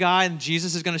brand new guy and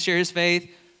Jesus is going to share his faith,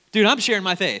 dude, I'm sharing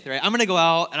my faith, right? I'm going to go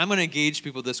out and I'm going to engage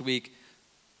people this week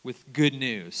with good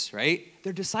news, right?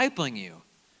 They're discipling you.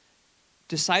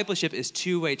 Discipleship is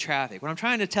two-way traffic. What I'm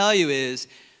trying to tell you is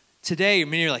Today,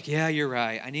 many are like, yeah, you're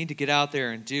right. I need to get out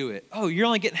there and do it. Oh, you're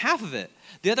only getting half of it.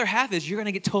 The other half is you're going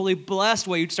to get totally blessed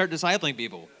while you start discipling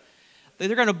people.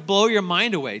 They're going to blow your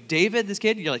mind away. David, this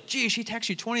kid, you're like, geez, he texts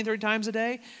you 20, 30 times a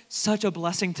day. Such a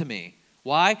blessing to me.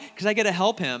 Why? Because I get to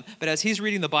help him. But as he's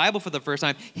reading the Bible for the first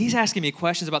time, he's asking me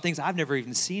questions about things I've never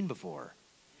even seen before.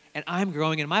 And I'm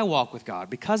growing in my walk with God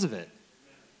because of it.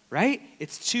 Right?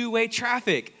 It's two-way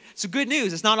traffic. So good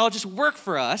news. It's not all just work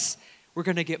for us. We're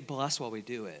going to get blessed while we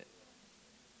do it.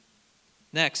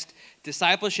 Next,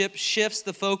 discipleship shifts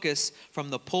the focus from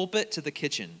the pulpit to the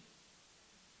kitchen.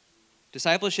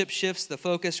 Discipleship shifts the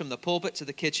focus from the pulpit to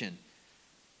the kitchen.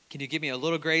 Can you give me a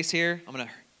little grace here? I'm going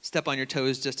to step on your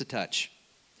toes just a touch.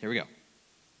 Here we go.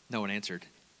 No one answered.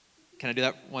 Can I do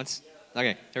that once?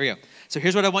 Okay, here we go. So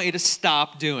here's what I want you to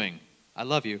stop doing. I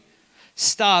love you.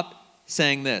 Stop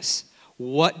saying this.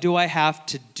 What do I have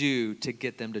to do to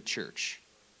get them to church?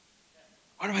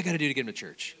 What do I got to do to get them to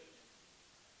church?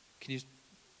 Can you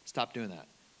stop doing that?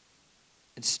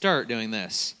 And start doing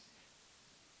this.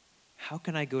 How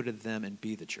can I go to them and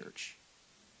be the church?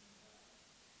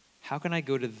 How can I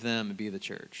go to them and be the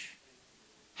church?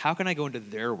 How can I go into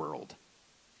their world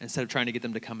instead of trying to get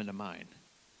them to come into mine?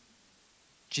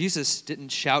 Jesus didn't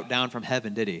shout down from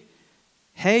heaven, did he?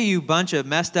 Hey, you bunch of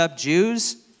messed up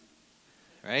Jews,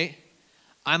 right?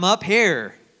 I'm up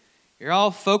here. You're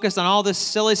all focused on all this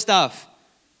silly stuff.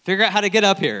 Figure out how to get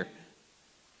up here,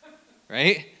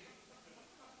 right?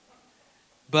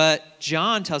 But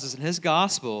John tells us in his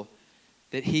gospel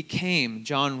that he came,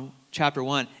 John chapter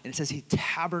 1, and it says he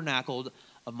tabernacled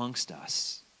amongst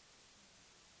us.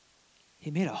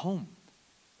 He made a home.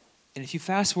 And if you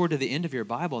fast forward to the end of your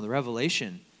Bible, in the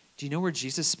Revelation, do you know where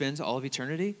Jesus spends all of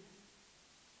eternity?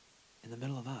 In the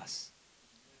middle of us.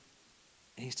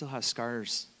 And he still has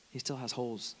scars. He still has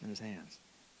holes in his hands.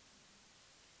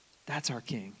 That's our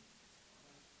King.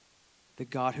 The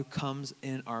God who comes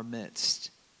in our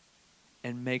midst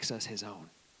and makes us his own.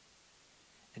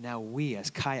 And now we as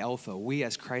Chi Alpha, we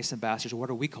as Christ's ambassadors, what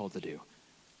are we called to do?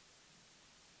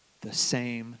 The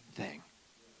same thing.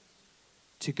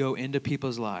 To go into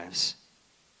people's lives.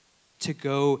 To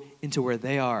go into where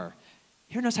they are.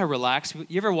 You ever notice how relaxed?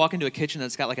 You ever walk into a kitchen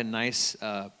that's got like a nice,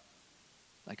 what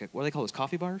do they call those,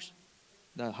 coffee bars?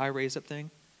 The high raised up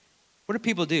thing? What do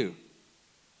people do?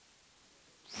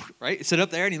 Right? You sit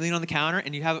up there and you lean on the counter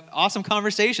and you have awesome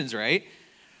conversations, right?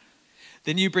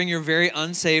 Then you bring your very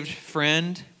unsaved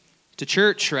friend to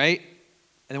church, right?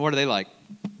 And then what are they like?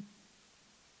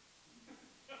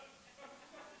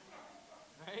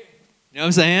 Right? You know what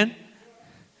I'm saying?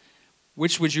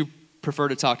 Which would you prefer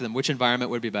to talk to them? Which environment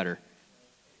would be better?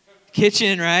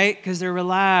 Kitchen, right? Because they're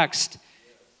relaxed.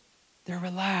 They're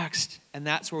relaxed. And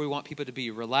that's where we want people to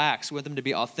be, relaxed. We want them to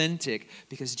be authentic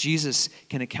because Jesus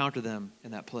can encounter them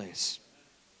in that place.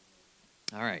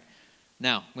 All right.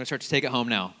 Now, I'm going to start to take it home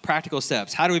now. Practical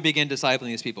steps. How do we begin discipling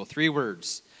these people? 3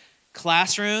 words.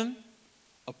 Classroom,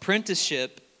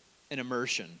 apprenticeship, and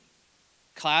immersion.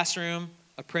 Classroom,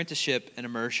 apprenticeship, and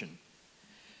immersion.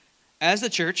 As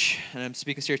the church, and I'm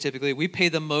speaking stereotypically, we pay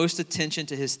the most attention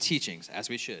to his teachings, as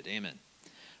we should. Amen.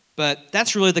 But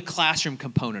that's really the classroom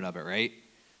component of it, right?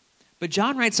 But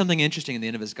John writes something interesting in the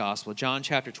end of his gospel. John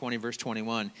chapter 20, verse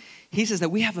 21. He says that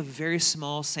we have a very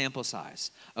small sample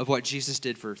size of what Jesus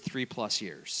did for 3+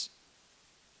 years.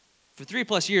 For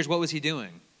 3+ years, what was he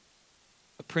doing?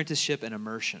 Apprenticeship and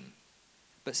immersion.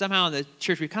 But somehow in the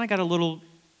church, we kind of got a little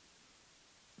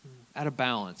out of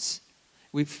balance.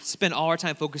 We've spent all our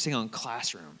time focusing on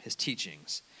classroom, his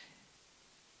teachings.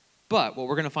 But what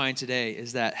we're going to find today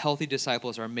is that healthy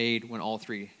disciples are made when all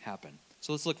 3 happen.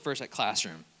 So let's look first at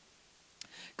classroom.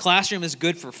 Classroom is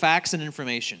good for facts and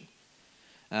information.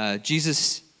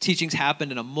 Jesus' teachings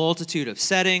happened in a multitude of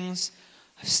settings,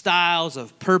 of styles,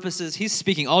 of purposes. He's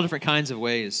speaking all different kinds of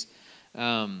ways.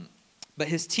 But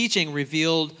his teaching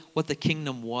revealed what the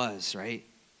kingdom was, right?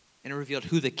 And it revealed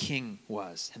who the king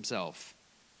was himself.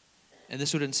 And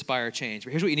this would inspire change.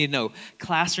 But here's what you need to know.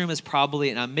 Classroom is probably,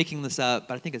 and I'm making this up,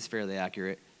 but I think it's fairly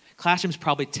accurate. Classroom is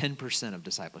probably 10% of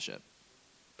discipleship.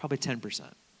 Probably 10%.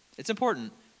 It's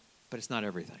important, but it's not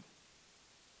everything.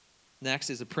 Next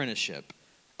is apprenticeship.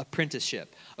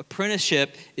 Apprenticeship.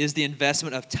 Apprenticeship is the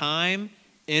investment of time,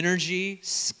 energy,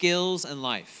 skills, and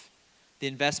life. The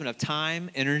investment of time,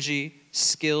 energy,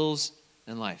 skills,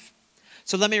 and life.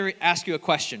 So let me ask you a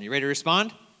question. You ready to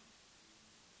respond?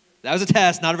 That was a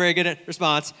test, not a very good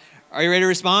response. Are you ready to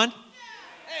respond?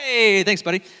 Hey, thanks,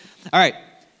 buddy. All right.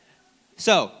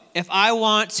 So if I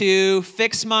want to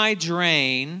fix my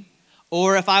drain,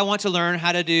 or if I want to learn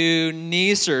how to do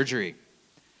knee surgery,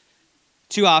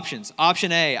 2 options.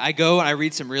 Option A, I go and I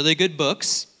read some really good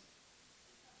books.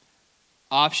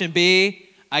 Option B,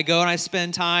 I go and I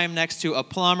spend time next to a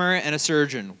plumber and a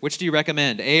surgeon. Which do you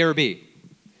recommend, A or B?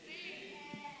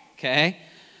 Okay.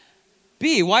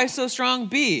 B, why so strong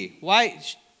B? Why?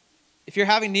 If you're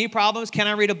having knee problems, can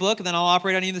I read a book and then I'll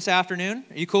operate on you this afternoon?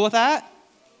 Are you cool with that?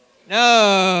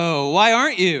 No. Why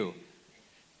aren't you?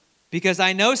 Because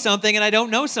I know something and I don't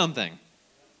know something,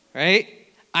 right?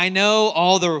 I know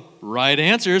all the right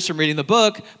answers from reading the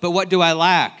book, but what do I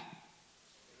lack?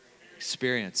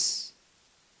 Experience.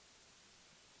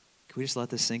 Can we just let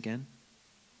this sink in?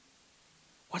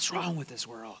 What's wrong with this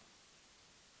world?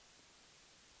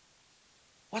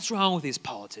 What's wrong with these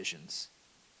politicians?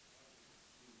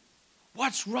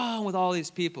 What's wrong with all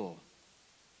these people?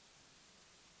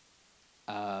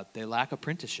 They lack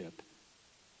apprenticeship.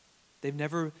 They've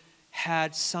never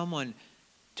had someone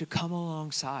to come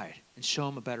alongside and show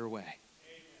them a better way. Amen.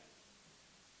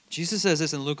 Jesus says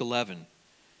this in Luke 11.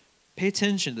 Pay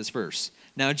attention to this verse.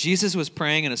 Now Jesus was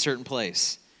praying in a certain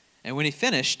place, and when he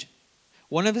finished,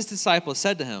 one of his disciples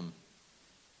said to him,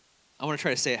 I want to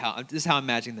try to say it this is how I'm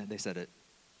imagining that they said it.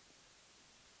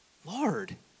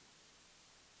 Lord,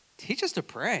 teach us to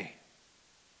pray,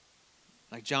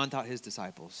 like John taught his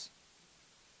disciples.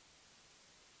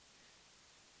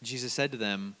 Jesus said to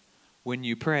them, when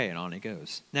you pray, and on it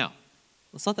goes. Now,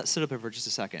 let's let that sit up here for just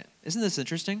a second. Isn't this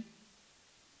interesting?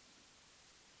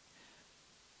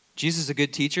 Jesus is a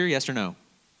good teacher, yes or no?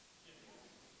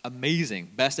 Amazing.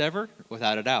 Best ever?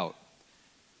 Without a doubt.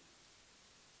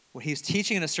 When he's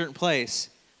teaching in a certain place,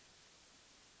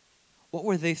 what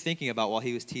were they thinking about while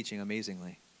he was teaching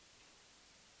amazingly?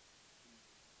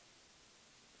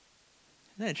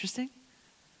 Isn't that interesting?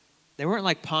 They weren't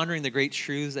like pondering the great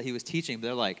truths that he was teaching, but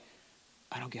they're like,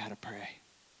 I don't get how to pray.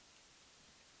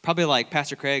 Probably like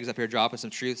Pastor Craig's up here dropping some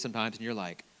truth sometimes, and you're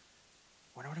like,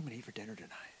 I wonder what I'm going to eat for dinner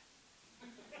tonight.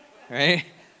 Right?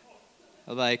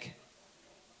 Like,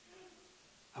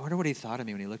 I wonder what he thought of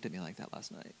me when he looked at me like that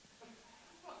last night.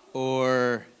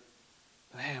 Or,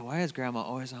 man, why is grandma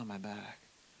always on my back?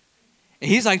 And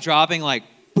he's like dropping like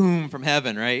boom from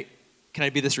heaven, right? Can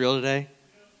I be this real today?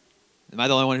 Am I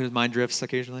the only one whose mind drifts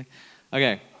occasionally?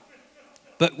 Okay.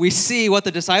 But we see what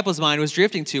the disciples' mind was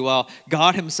drifting to while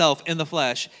God himself in the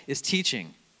flesh is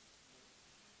teaching.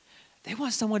 They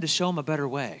want someone to show them a better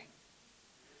way.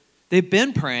 They've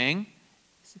been praying.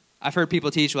 I've heard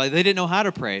people teach, well, they didn't know how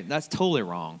to pray. That's totally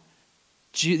wrong.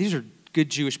 These are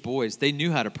good Jewish boys. They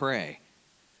knew how to pray.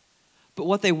 But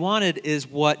what they wanted is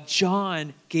what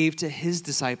John gave to his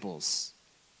disciples.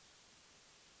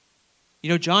 You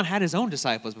know, John had his own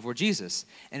disciples before Jesus.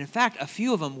 And in fact, a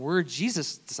few of them were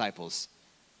Jesus' disciples,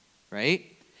 right?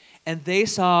 And they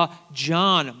saw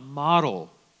John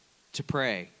model to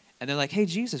pray. And they're like, hey,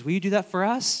 Jesus, will you do that for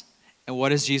us? And what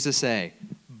does Jesus say?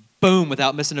 Boom,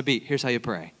 without missing a beat. Here's how you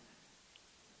pray.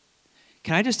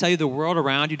 Can I just tell you, the world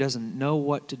around you doesn't know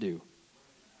what to do.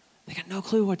 They got no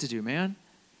clue what to do, man.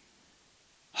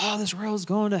 Oh, this world's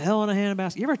going to hell in a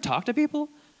handbasket. You ever talk to people?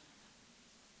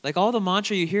 Like all the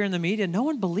mantra you hear in the media, no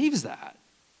one believes that.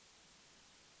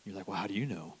 You're like, well, how do you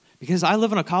know? Because I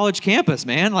live on a college campus,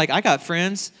 man. Like, I got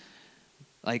friends,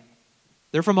 like,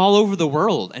 they're from all over the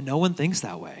world, and no one thinks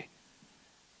that way.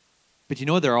 But you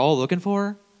know what they're all looking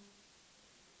for?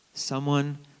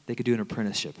 Someone they could do an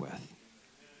apprenticeship with.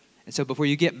 And so before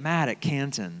you get mad at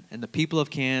Canton and the people of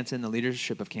Canton, the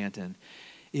leadership of Canton,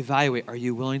 evaluate, are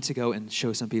you willing to go and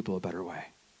show some people a better way?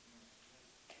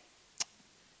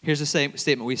 Here's the same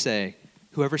statement we say,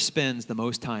 whoever spends the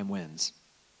most time wins.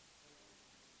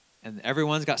 And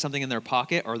everyone's got something in their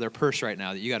pocket or their purse right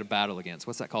now that you got to battle against.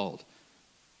 What's that called?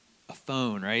 A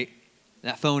phone, right?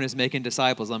 That phone is making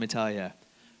disciples, let me tell you.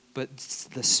 But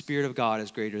the Spirit of God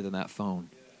is greater than that phone.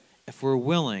 If we're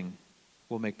willing,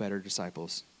 we'll make better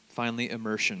disciples. Finally,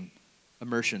 immersion.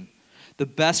 Immersion. The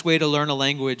best way to learn a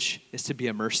language is to be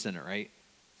immersed in it, right?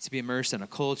 To be immersed in a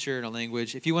culture and a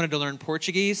language. If you wanted to learn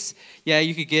Portuguese, yeah,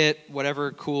 you could get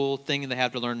whatever cool thing they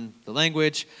have to learn the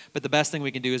language, but the best thing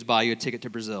we can do is buy you a ticket to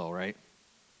Brazil, right?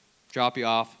 Drop you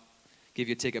off, give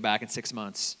you a ticket back in 6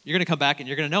 months. You're going to come back and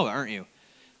you're going to know it, aren't you?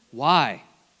 Why?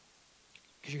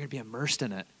 Because you're going to be immersed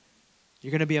in it.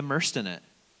 You're going to be immersed in it.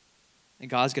 And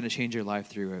God's going to change your life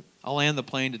through it. I'll land the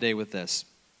plane today with this.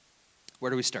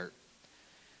 Where do we start?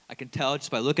 I can tell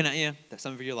just by looking at you that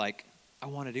some of you are like, I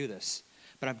want to do this.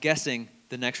 But I'm guessing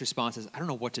the next response is, I don't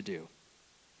know what to do.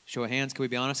 Show of hands, can we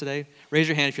be honest today? Raise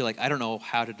your hand if you're like, I don't know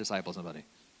how to disciple somebody.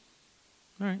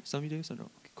 All right, some of you do, some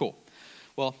don't. Okay, cool.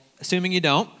 Well, assuming you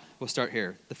don't, we'll start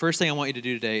here. The first thing I want you to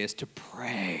do today is to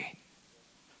pray.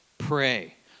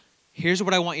 Pray. Here's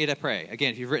what I want you to pray.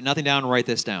 Again, if you've written nothing down, write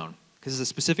this down. Because it's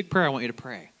a specific prayer I want you to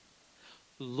pray.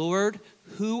 Lord,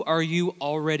 who are you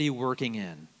already working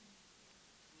in?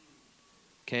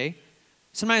 Okay?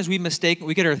 Sometimes we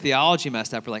get our theology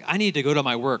messed up. We're like, I need to go to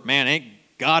my work. Man,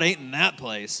 God ain't in that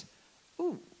place.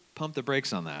 Ooh, pump the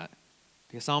brakes on that.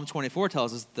 Because Psalm 24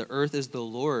 tells us the earth is the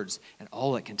Lord's and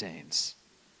all it contains.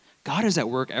 God is at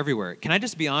work everywhere. Can I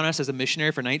just be honest, as a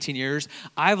missionary for 19 years,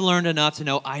 I've learned enough to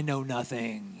know I know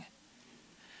nothing.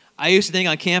 I used to think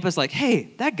on campus like,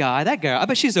 hey, that guy, I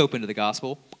bet she's open to the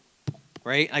gospel.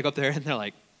 Right? I go up there and they're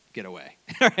like, get away.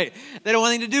 Right? They don't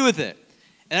want anything to do with it.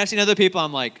 And I've seen other people,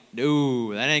 I'm like,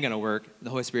 no, that ain't going to work. And the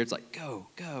Holy Spirit's like, go.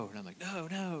 And I'm like,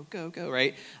 no, go,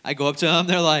 right? I go up to them,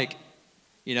 they're like,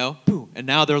 boom. And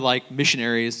now they're like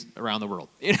missionaries around the world.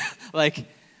 Like,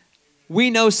 we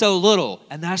know so little,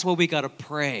 and that's why we got to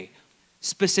pray.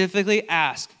 Specifically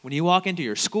ask, when you walk into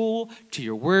your school, to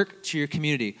your work, to your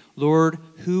community, Lord,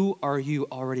 who are you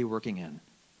already working in?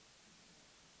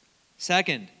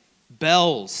 Second,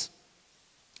 bells.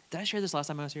 Did I share this last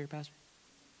time I was here, Pastor?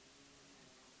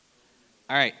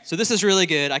 All right, so this is really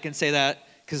good. I can say that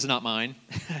because it's not mine.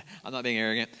 I'm not being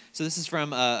arrogant. So this is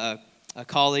from a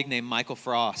colleague named Michael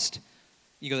Frost.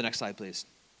 You go to the next slide, please.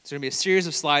 There's going to be a series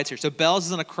of slides here. So bells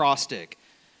is an acrostic.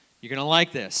 You're going to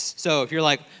like this. So if you're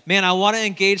like, man, I want to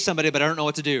engage somebody, but I don't know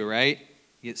what to do, right?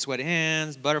 You get sweaty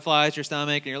hands, butterflies in your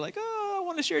stomach, and you're like, oh, I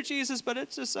want to share Jesus, but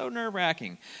it's just so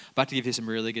nerve-wracking. About to give you some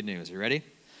really good news. Are you ready?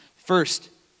 First,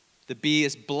 the B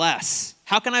is bless.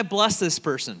 How can I bless this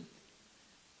person?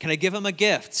 Can I give them a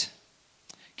gift?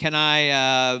 Can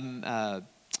I,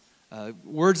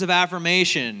 words of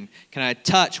affirmation? Can I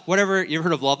touch? Whatever. You ever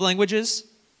heard of love languages?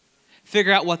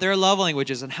 Figure out what their love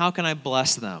language is and how can I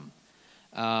bless them.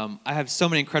 I have so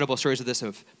many incredible stories of this,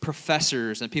 of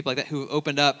professors and people like that who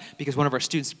opened up because one of our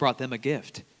students brought them a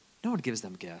gift. No one gives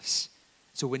them gifts.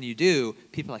 So when you do,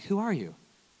 people are like, who are you?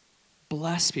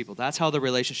 Bless people. That's how the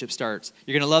relationship starts.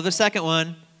 You're going to love the second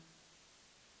one.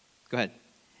 Go ahead.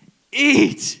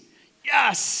 Eat.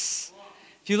 Yes.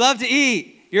 If you love to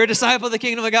eat, you're a disciple of the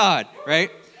kingdom of God,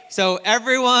 right? So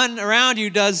everyone around you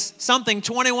does something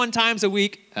 21 times a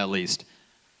week, at least.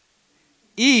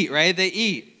 Eat, right? They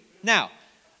eat. Now,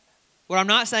 what I'm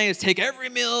not saying is take every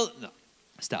meal. No,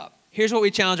 stop. Here's what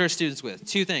we challenge our students with.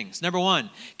 2 things. Number 1,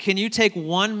 can you take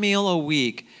 1 meal a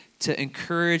week to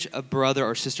encourage a brother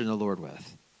or sister in the Lord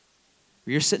with?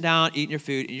 You're sitting down, eating your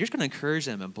food, and you're just going to encourage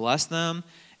them and bless them.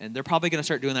 And they're probably going to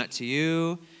start doing that to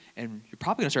you. And you're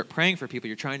probably going to start praying for people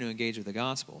you're trying to engage with the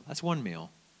gospel. That's 1 meal.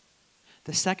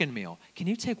 The second meal, can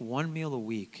you take 1 meal a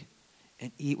week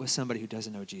and eat with somebody who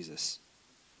doesn't know Jesus?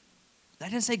 I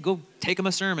didn't say go take them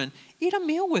a sermon. Eat a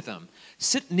meal with them.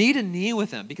 Sit knee to knee with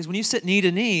them. Because when you sit knee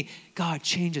to knee, God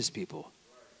changes people.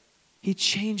 He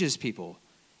changes people.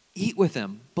 Eat with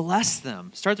them. Bless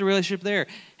them. Start the relationship there.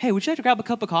 Hey, would you like to grab a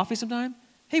cup of coffee sometime?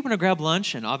 Hey, you want to grab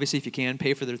lunch? And obviously, if you can,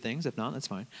 pay for their things. If not, that's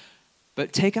fine.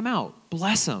 But take them out.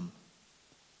 Bless them.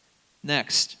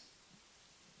 Next,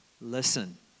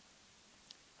 listen.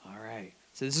 All right.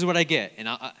 So this is what I get. And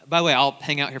by the way, I'll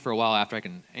hang out here for a while after I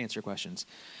can answer questions.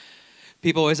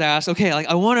 People always ask, okay, like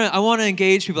I want to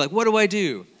engage people. Like, what do I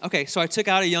do? Okay, so I took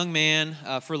out a young man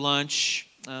for lunch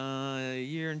a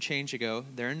year and change ago.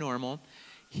 They're in Normal.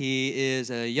 He is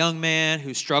a young man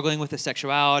who's struggling with his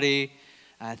sexuality.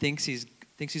 Thinks he's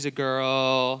a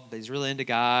girl, but he's really into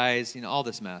guys. All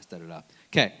this mess. Da da da.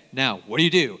 Okay, now what do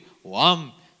you do?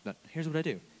 Well, but here's what I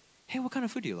do. Hey, what kind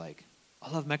of food do you like?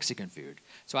 I love Mexican food.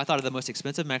 So I thought of the most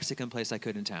expensive Mexican place I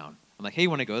could in town. I'm like, hey, you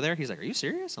want to go there? He's like, are you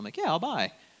serious? I'm like, yeah, I'll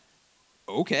buy.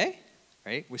 Okay,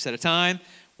 right? We set a time.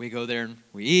 We go there and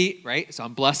we eat, right? So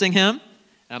I'm blessing him,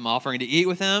 and I'm offering to eat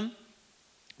with him.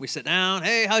 We sit down.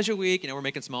 Hey, how's your week? We're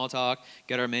making small talk,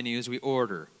 get our menus, we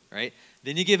order, right?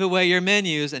 Then you give away your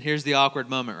menus, and here's the awkward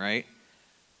moment, right?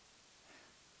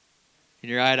 And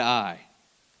you're eye to eye.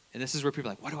 And this is where people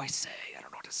are like, what do I say? I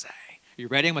don't know what to say. Are you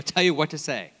ready? I'm going to tell you what to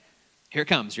say. Here it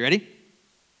comes. You ready?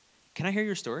 Can I hear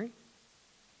your story?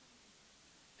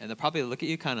 And they'll probably look at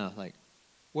you kind of like,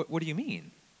 what do you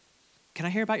mean? Can I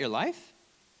hear about your life?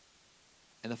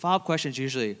 And the follow-up question is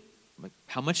usually, like,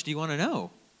 how much do you want to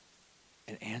know?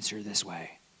 And answer this way,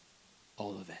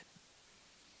 all of it.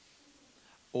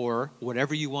 Or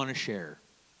whatever you want to share.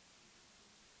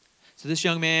 So this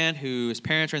young man whose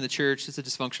parents are in the church, it's a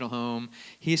dysfunctional home,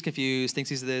 he's confused, thinks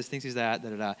he's this, thinks he's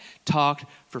that, talked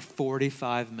for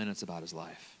 45 minutes about his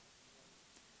life.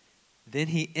 Then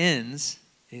he ends,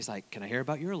 and he's like, can I hear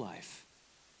about your life?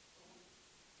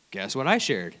 Guess what I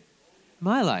shared?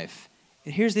 My life.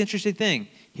 And here's the interesting thing.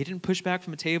 He didn't push back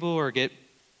from a table or get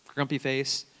grumpy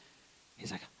face.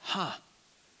 He's like,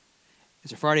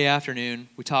 It's a Friday afternoon.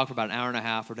 We talked for about an hour and a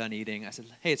half. We're done eating. I said,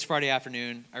 hey, it's Friday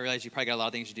afternoon. I realize you probably got a lot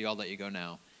of things to do. I'll let you go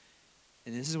now.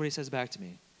 And this is what he says back to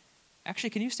me.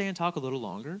 Actually, can you stay and talk a little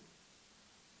longer?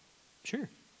 Sure.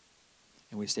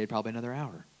 And we stayed probably another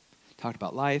hour. Talked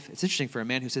about life. It's interesting for a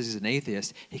man who says he's an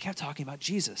atheist. He kept talking about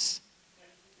Jesus.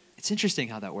 It's interesting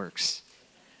how that works.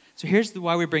 So here's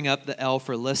why we bring up the L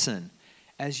for listen.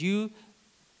 As you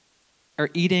are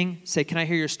eating, say, can I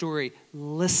hear your story?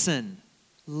 Listen.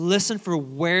 Listen for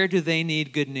where do they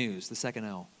need good news, the second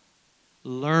L.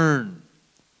 Learn.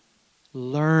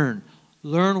 Learn.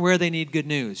 Learn where they need good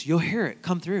news. You'll hear it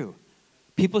come through.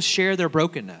 People share their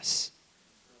brokenness.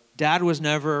 Dad was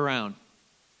never around.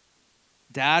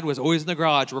 Dad was always in the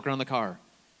garage working on the car.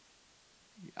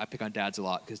 I pick on dads a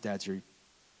lot because dads are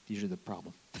usually the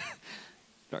problem.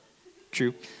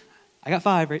 True. I got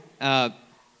 5, right?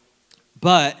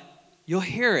 But you'll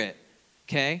hear it,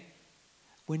 okay?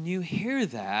 When you hear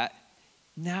that,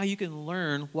 now you can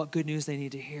learn what good news they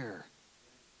need to hear.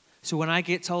 So when I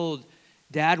get told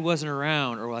Dad wasn't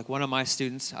around, or like one of my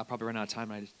students, I'll probably run out of time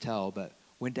to tell, but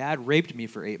when Dad raped me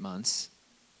for 8 months,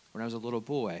 when I was a little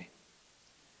boy,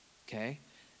 okay,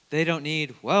 they don't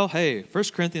need, well, hey, 1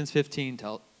 Corinthians 15,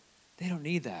 they don't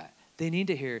need that. They need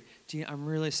to hear, I'm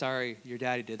really sorry your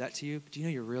daddy did that to you, but do you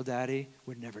know your real daddy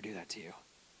would never do that to you?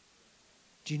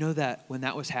 Do you know that when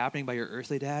that was happening by your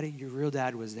earthly daddy, your real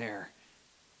dad was there,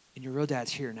 and your real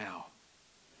dad's here now,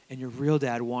 and your real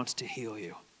dad wants to heal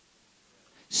you.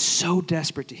 So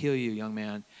desperate to heal you, young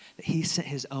man, that he sent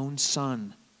his own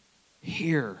son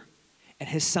here, and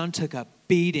his son took a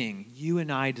beating you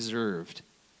and I deserved.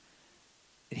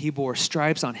 And he bore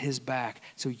stripes on his back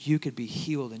so you could be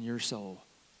healed in your soul,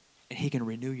 and he can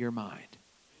renew your mind.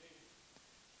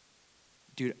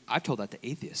 Dude, I've told that to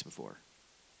atheists before.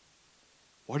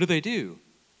 What do?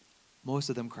 Most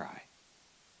of them cry.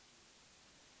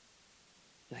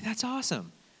 You're like, that's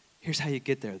awesome. Here's how you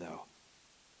get there, though.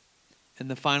 And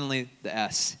then finally, the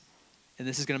S. And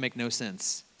this is going to make no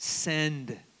sense.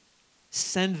 Send.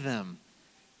 Send them.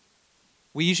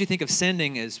 We usually think of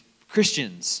sending as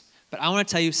Christians. But I want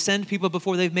to tell you, send people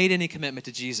before they've made any commitment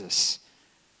to Jesus.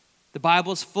 The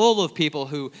Bible's full of people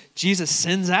who Jesus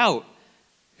sends out,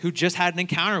 who just had an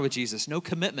encounter with Jesus, no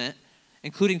commitment,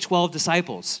 including 12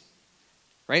 disciples.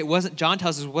 Right? John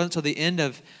tells us it wasn't until the end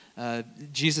of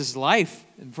Jesus' life,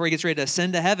 before he gets ready to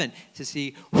ascend to heaven, it says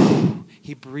he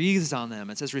breathes on them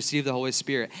and says, receive the Holy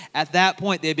Spirit. At that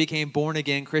point, they became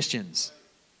born-again Christians.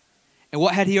 And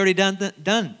what had he already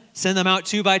done? Send them out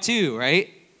 2 by 2, right?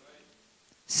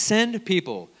 Send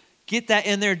people. Get that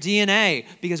in their DNA,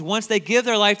 because once they give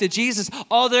their life to Jesus,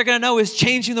 all they're going to know is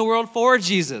changing the world for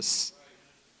Jesus.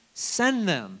 Send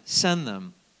them. Send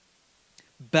them.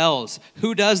 Bells.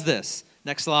 Who does this?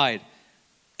 Next slide.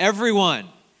 Everyone.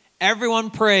 Everyone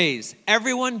prays.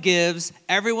 Everyone gives.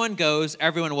 Everyone goes.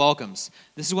 Everyone welcomes.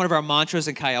 This is one of our mantras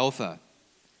in Chi Alpha.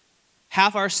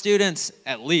 Half our students,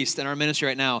 at least in our ministry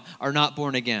right now, are not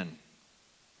born again.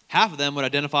 Half of them would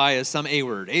identify as some A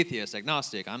word, atheist,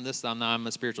 agnostic, I'm this, I'm that, I'm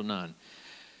a spiritual nun.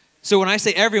 So when I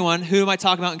say everyone, who am I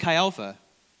talking about in Chi Alpha?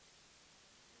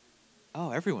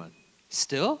 Oh, everyone.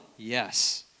 Still?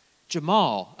 Yes.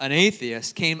 Jamal, an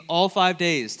atheist, came all 5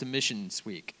 days to Missions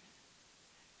Week.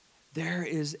 There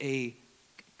is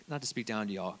not to speak down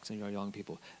to y'all, because you're young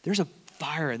people, there's a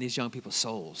fire in these young people's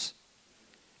souls.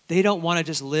 They don't want to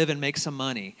just live and make some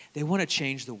money. They want to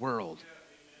change the world.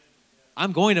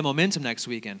 I'm going to Momentum next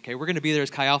weekend, okay? We're going to be there as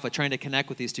Chi Alpha trying to connect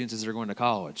with these students as they're going to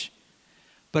college.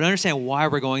 But understand why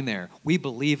we're going there. We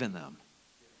believe in them.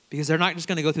 Because they're not just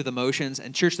going to go through the motions,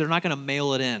 and church, they're not going to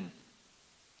mail it in.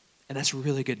 And that's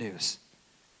really good news.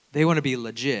 They want to be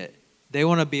legit. They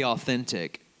want to be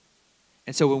authentic.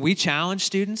 And so when we challenge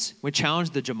students, we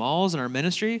challenge the Jamals in our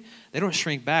ministry, they don't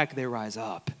shrink back, they rise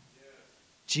up.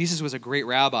 Jesus was a great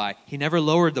rabbi. He never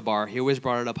lowered the bar. He always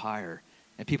brought it up higher.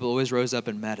 And people always rose up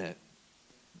and met it.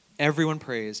 Everyone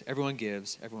prays, everyone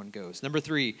gives, everyone goes. Number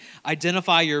 3,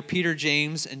 identify your Peter,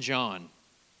 James, and John.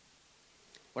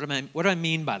 What do I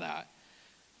mean by that?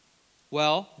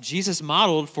 Well, Jesus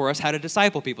modeled for us how to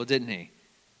disciple people, didn't he?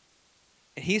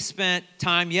 And he spent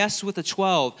time, yes, with the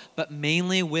 12, but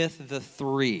mainly with the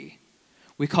 3.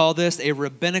 We call this a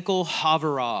rabbinical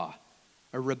havarah.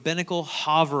 A rabbinical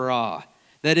havarah.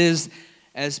 That is,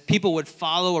 as people would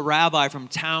follow a rabbi from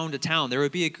town to town, there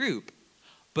would be a group.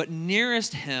 But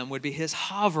nearest him would be his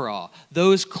havarah,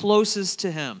 those closest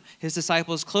to him, his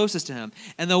disciples closest to him.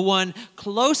 And the one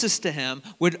closest to him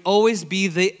would always be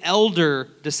the elder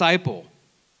disciple.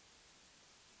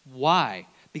 Why?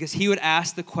 Because he would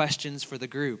ask the questions for the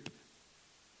group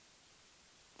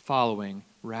following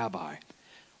rabbi.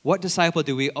 What disciple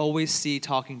do we always see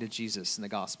talking to Jesus in the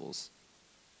Gospels?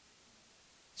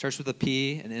 Starts with a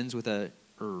P and ends with a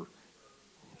R.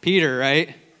 Peter,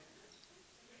 right?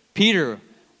 Peter.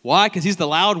 Why? Because he's the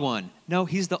loud one. No,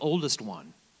 he's the oldest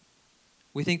one.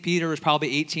 We think Peter was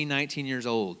probably 18, 19 years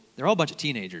old. They're all a bunch of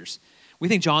teenagers. We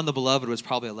think John the Beloved was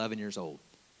probably 11 years old.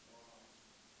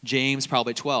 James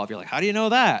probably 12. You're like, how do you know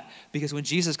that? Because when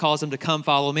Jesus calls them to come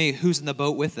follow me, who's in the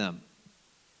boat with them?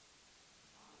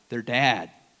 Their dad.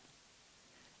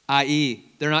 I.e.,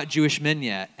 they're not Jewish men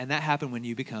yet. And that happened when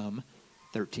you become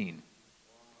 13.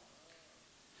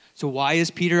 So why is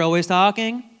Peter always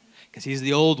talking? Because he's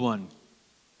the old one.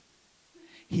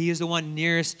 He is the one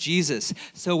nearest Jesus.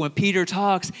 So when Peter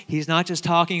talks, he's not just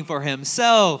talking for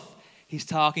himself. He's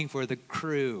talking for the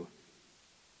crew.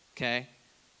 Okay?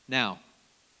 Now,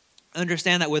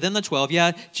 understand that within the 12,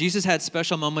 yeah, Jesus had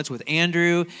special moments with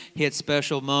Andrew. He had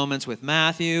special moments with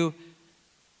Matthew.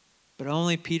 But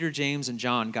only Peter, James, and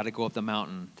John got to go up the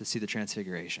mountain to see the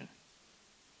transfiguration.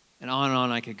 And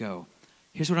on I could go.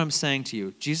 Here's what I'm saying to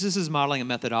you. Jesus is modeling a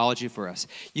methodology for us.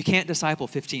 You can't disciple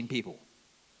 15 people.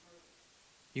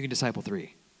 You can disciple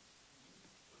 3.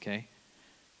 Okay?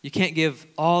 You can't give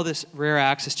all this rare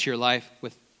access to your life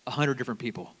with 100 different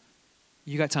people.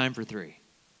 You got time for 3.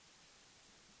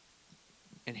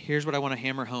 And here's what I want to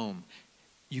hammer home.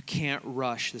 You can't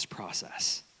rush this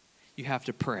process. You have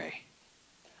to pray.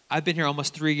 I've been here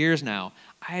almost 3 years now.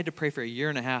 I had to pray for 1.5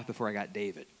 years before I got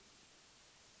David.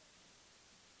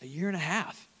 1.5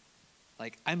 years.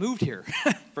 Like, I moved here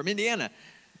from Indiana,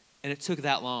 and it took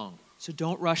that long. So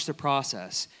don't rush the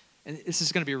process. And this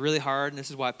is going to be really hard, and this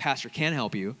is why Pastor can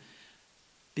help you,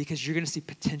 because you're going to see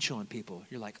potential in people.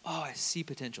 You're like, oh, I see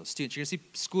potential. Students, you're going to see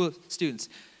school students.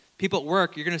 People at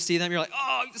work, you're going to see them. You're like,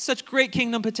 oh, such great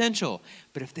kingdom potential.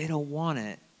 But if they don't want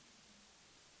it,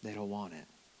 they don't want it.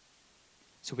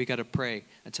 So we got to pray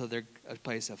until they're a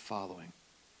place of following.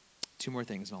 2 more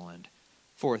things and I'll end.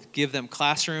 4th, give them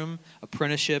classroom,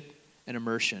 apprenticeship, and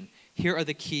immersion. Here are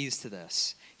the keys to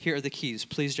this. Here are the keys.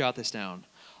 Please jot this down.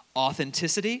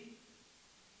 Authenticity,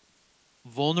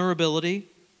 vulnerability,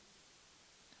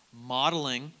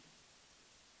 modeling,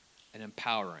 and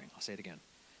empowering. I'll say it again.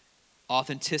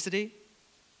 Authenticity,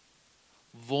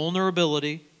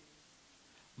 vulnerability,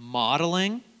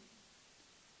 modeling,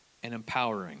 and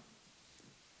empowering.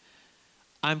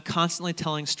 I'm constantly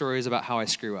telling stories about how I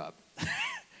screw up.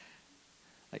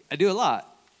 Like, I do a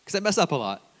lot because I mess up a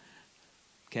lot.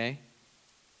 Okay?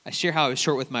 I share how I was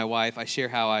short with my wife. I share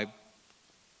how I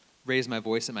raised my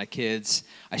voice at my kids.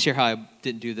 I share how I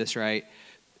didn't do this right.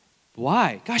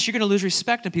 Why? Gosh, you're going to lose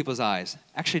respect in people's eyes.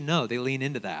 Actually, no, they lean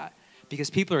into that because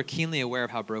people are keenly aware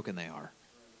of how broken they are.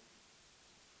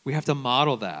 We have to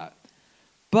model that.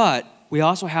 But we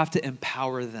also have to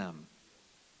empower them.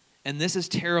 And this is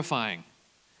terrifying.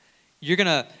 You're going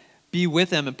to be with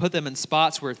them and put them in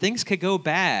spots where things could go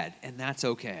bad, and that's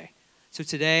okay. So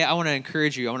today, I want to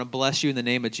encourage you. I want to bless you in the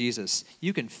name of Jesus.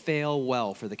 You can fail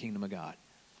well for the kingdom of God.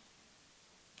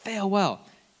 Fail well.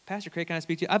 Pastor Craig, can I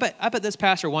speak to you? I bet this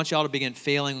pastor wants y'all to begin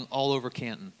failing all over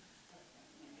Canton.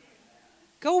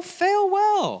 Go fail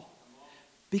well.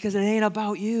 Because it ain't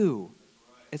about you.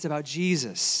 It's about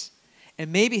Jesus.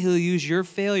 And maybe he'll use your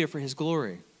failure for his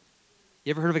glory. You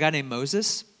ever heard of a guy named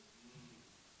Moses?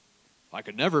 I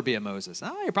could never be a Moses.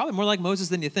 Oh, you're probably more like Moses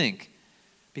than you think.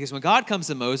 Because when God comes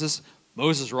to Moses,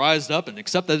 Moses rised up and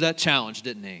accepted that challenge,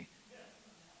 didn't he?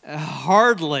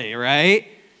 Hardly, right?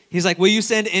 He's like, will you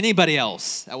send anybody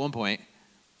else at one point?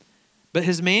 But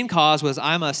his main cause was,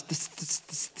 I'm a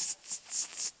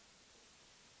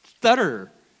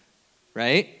stutterer,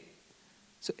 right?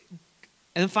 So,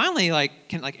 and then finally,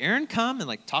 can Aaron come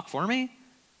and talk for me?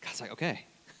 God's like, okay.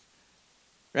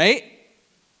 Right?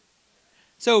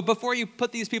 So before you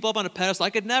put these people up on a pedestal,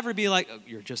 I could never be like, oh,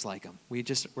 you're just like them. We're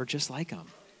just like them.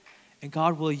 And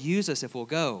God will use us if we'll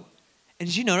go. And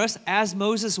did you notice, as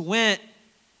Moses went,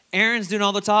 Aaron's doing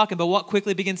all the talking, but what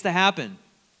quickly begins to happen?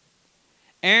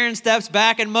 Aaron steps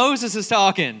back and Moses is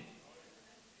talking.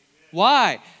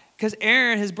 Why? Because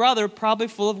Aaron, his brother, probably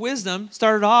full of wisdom,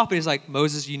 started off, but he's like,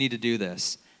 Moses, you need to do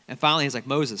this. And finally, he's like,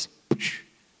 Moses.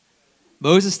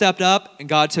 Moses stepped up and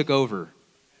God took over.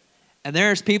 And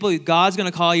there's people God's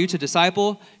going to call you to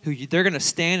disciple who they're going to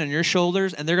stand on your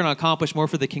shoulders and they're going to accomplish more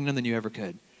for the kingdom than you ever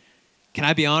could. Can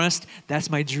I be honest? That's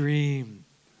my dream.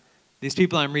 These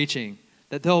people I'm reaching,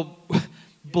 that they'll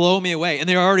blow me away. And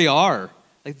they already are.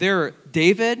 They're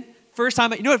David. First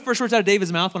time, you know what first words out of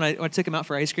David's mouth when I took him out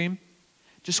for ice cream?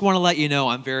 Just want to let you know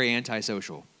I'm very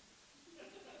antisocial.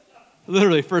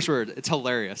 Literally, first word. It's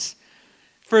hilarious.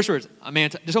 First words, just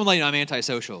want to let you know I'm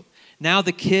antisocial. Now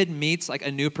the kid meets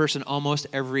a new person almost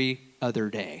every other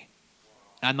day.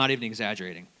 I'm not even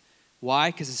exaggerating.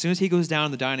 Why? Because as soon as he goes down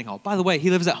in the dining hall, by the way,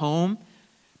 he lives at home,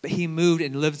 but he moved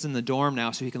and lives in the dorm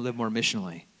now so he can live more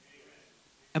missionally.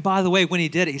 And by the way, when he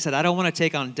did it, he said, I don't want to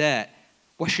take on debt.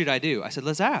 What should I do? I said,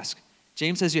 let's ask.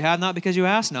 James says, you have not because you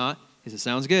ask not. He said,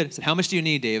 sounds good. I said, how much do you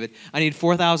need, David? I need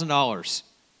 $4,000.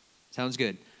 Sounds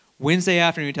good. Wednesday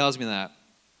afternoon, he tells me that.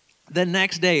 The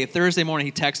next day, Thursday morning,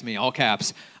 he texts me, all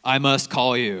caps, I must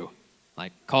call you.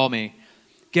 Like, call me.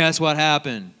 Guess what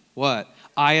happened? What?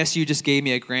 ISU just gave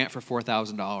me a grant for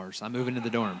 $4,000. I'm moving to the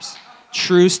dorms.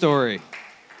 True story.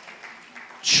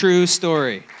 True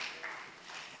story.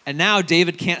 And now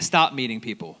David can't stop meeting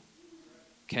people.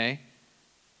 Okay?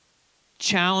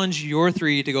 Challenge your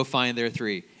three to go find their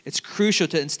three. It's crucial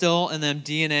to instill in them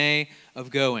DNA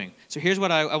of going. So here's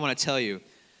what I want to tell you.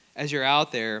 As you're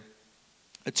out there,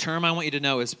 a term I want you to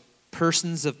know is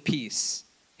persons of peace.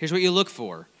 Here's what you look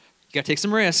for. You got to take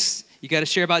some risks. You got to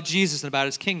share about Jesus and about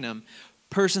his kingdom.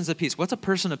 Persons of peace. What's a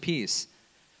person of peace?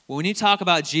 Well, when you talk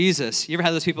about Jesus, you ever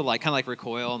had those people like kind of like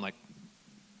recoil and like,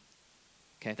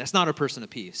 okay, that's not a person of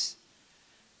peace.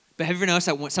 But have you ever noticed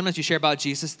that when sometimes you share about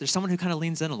Jesus, there's someone who kind of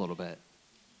leans in a little bit?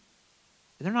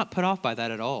 And they're not put off by that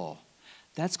at all.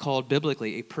 That's called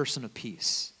biblically a person of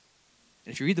peace.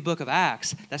 And if you read the book of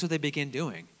Acts, that's what they begin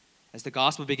doing. As the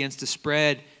gospel begins to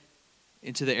spread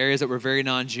into the areas that were very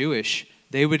non-Jewish,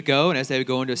 they would go, and as they would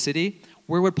go into a city,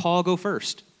 where would Paul go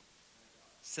first?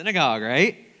 Synagogue,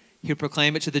 right? He would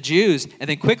proclaim it to the Jews, and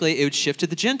then quickly it would shift to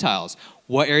the Gentiles.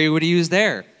 What area would he use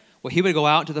there? Well, he would go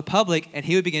out into the public, and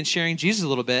he would begin sharing Jesus a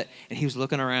little bit, and he was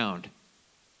looking around.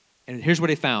 And here's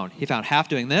what he found. He found half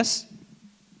doing this,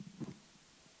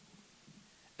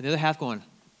 and the other half going,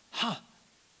 huh.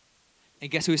 And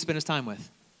guess who he spent his time with?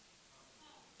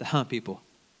 The people.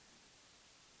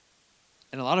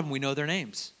 And a lot of them, we know their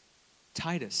names.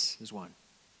 Titus is one.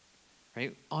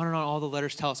 Right? On and on, all the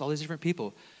letters tell us, all these different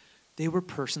people. They were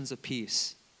persons of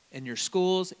peace. In your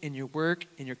schools, in your work,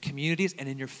 in your communities, and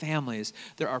in your families,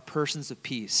 there are persons of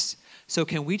peace. So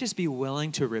can we just be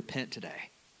willing to repent today?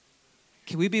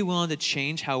 Can we be willing to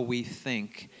change how we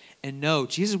think and know,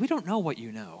 Jesus, we don't know what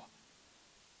you know.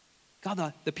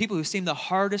 God, the people who seem the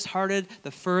hardest hearted,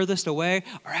 the furthest away,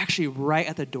 are actually right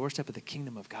at the doorstep of the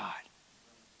kingdom of God.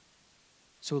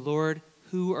 So Lord,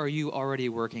 who are you already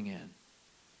working in?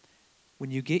 When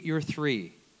you get your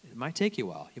three, it might take you a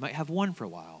while. You might have one for a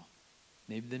while.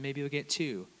 Maybe you'll get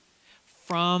two.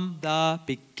 From the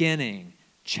beginning,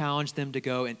 challenge them to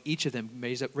go, and each of them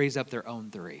raise up their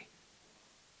own three.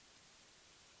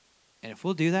 And if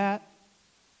we'll do that,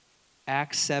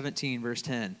 Acts 17, verse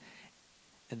 10,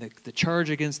 and the charge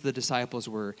against the disciples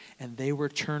were, and they were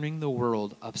turning the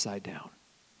world upside down.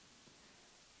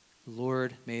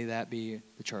 Lord, may that be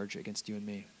the charge against you and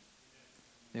me.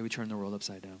 May we turn the world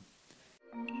upside down.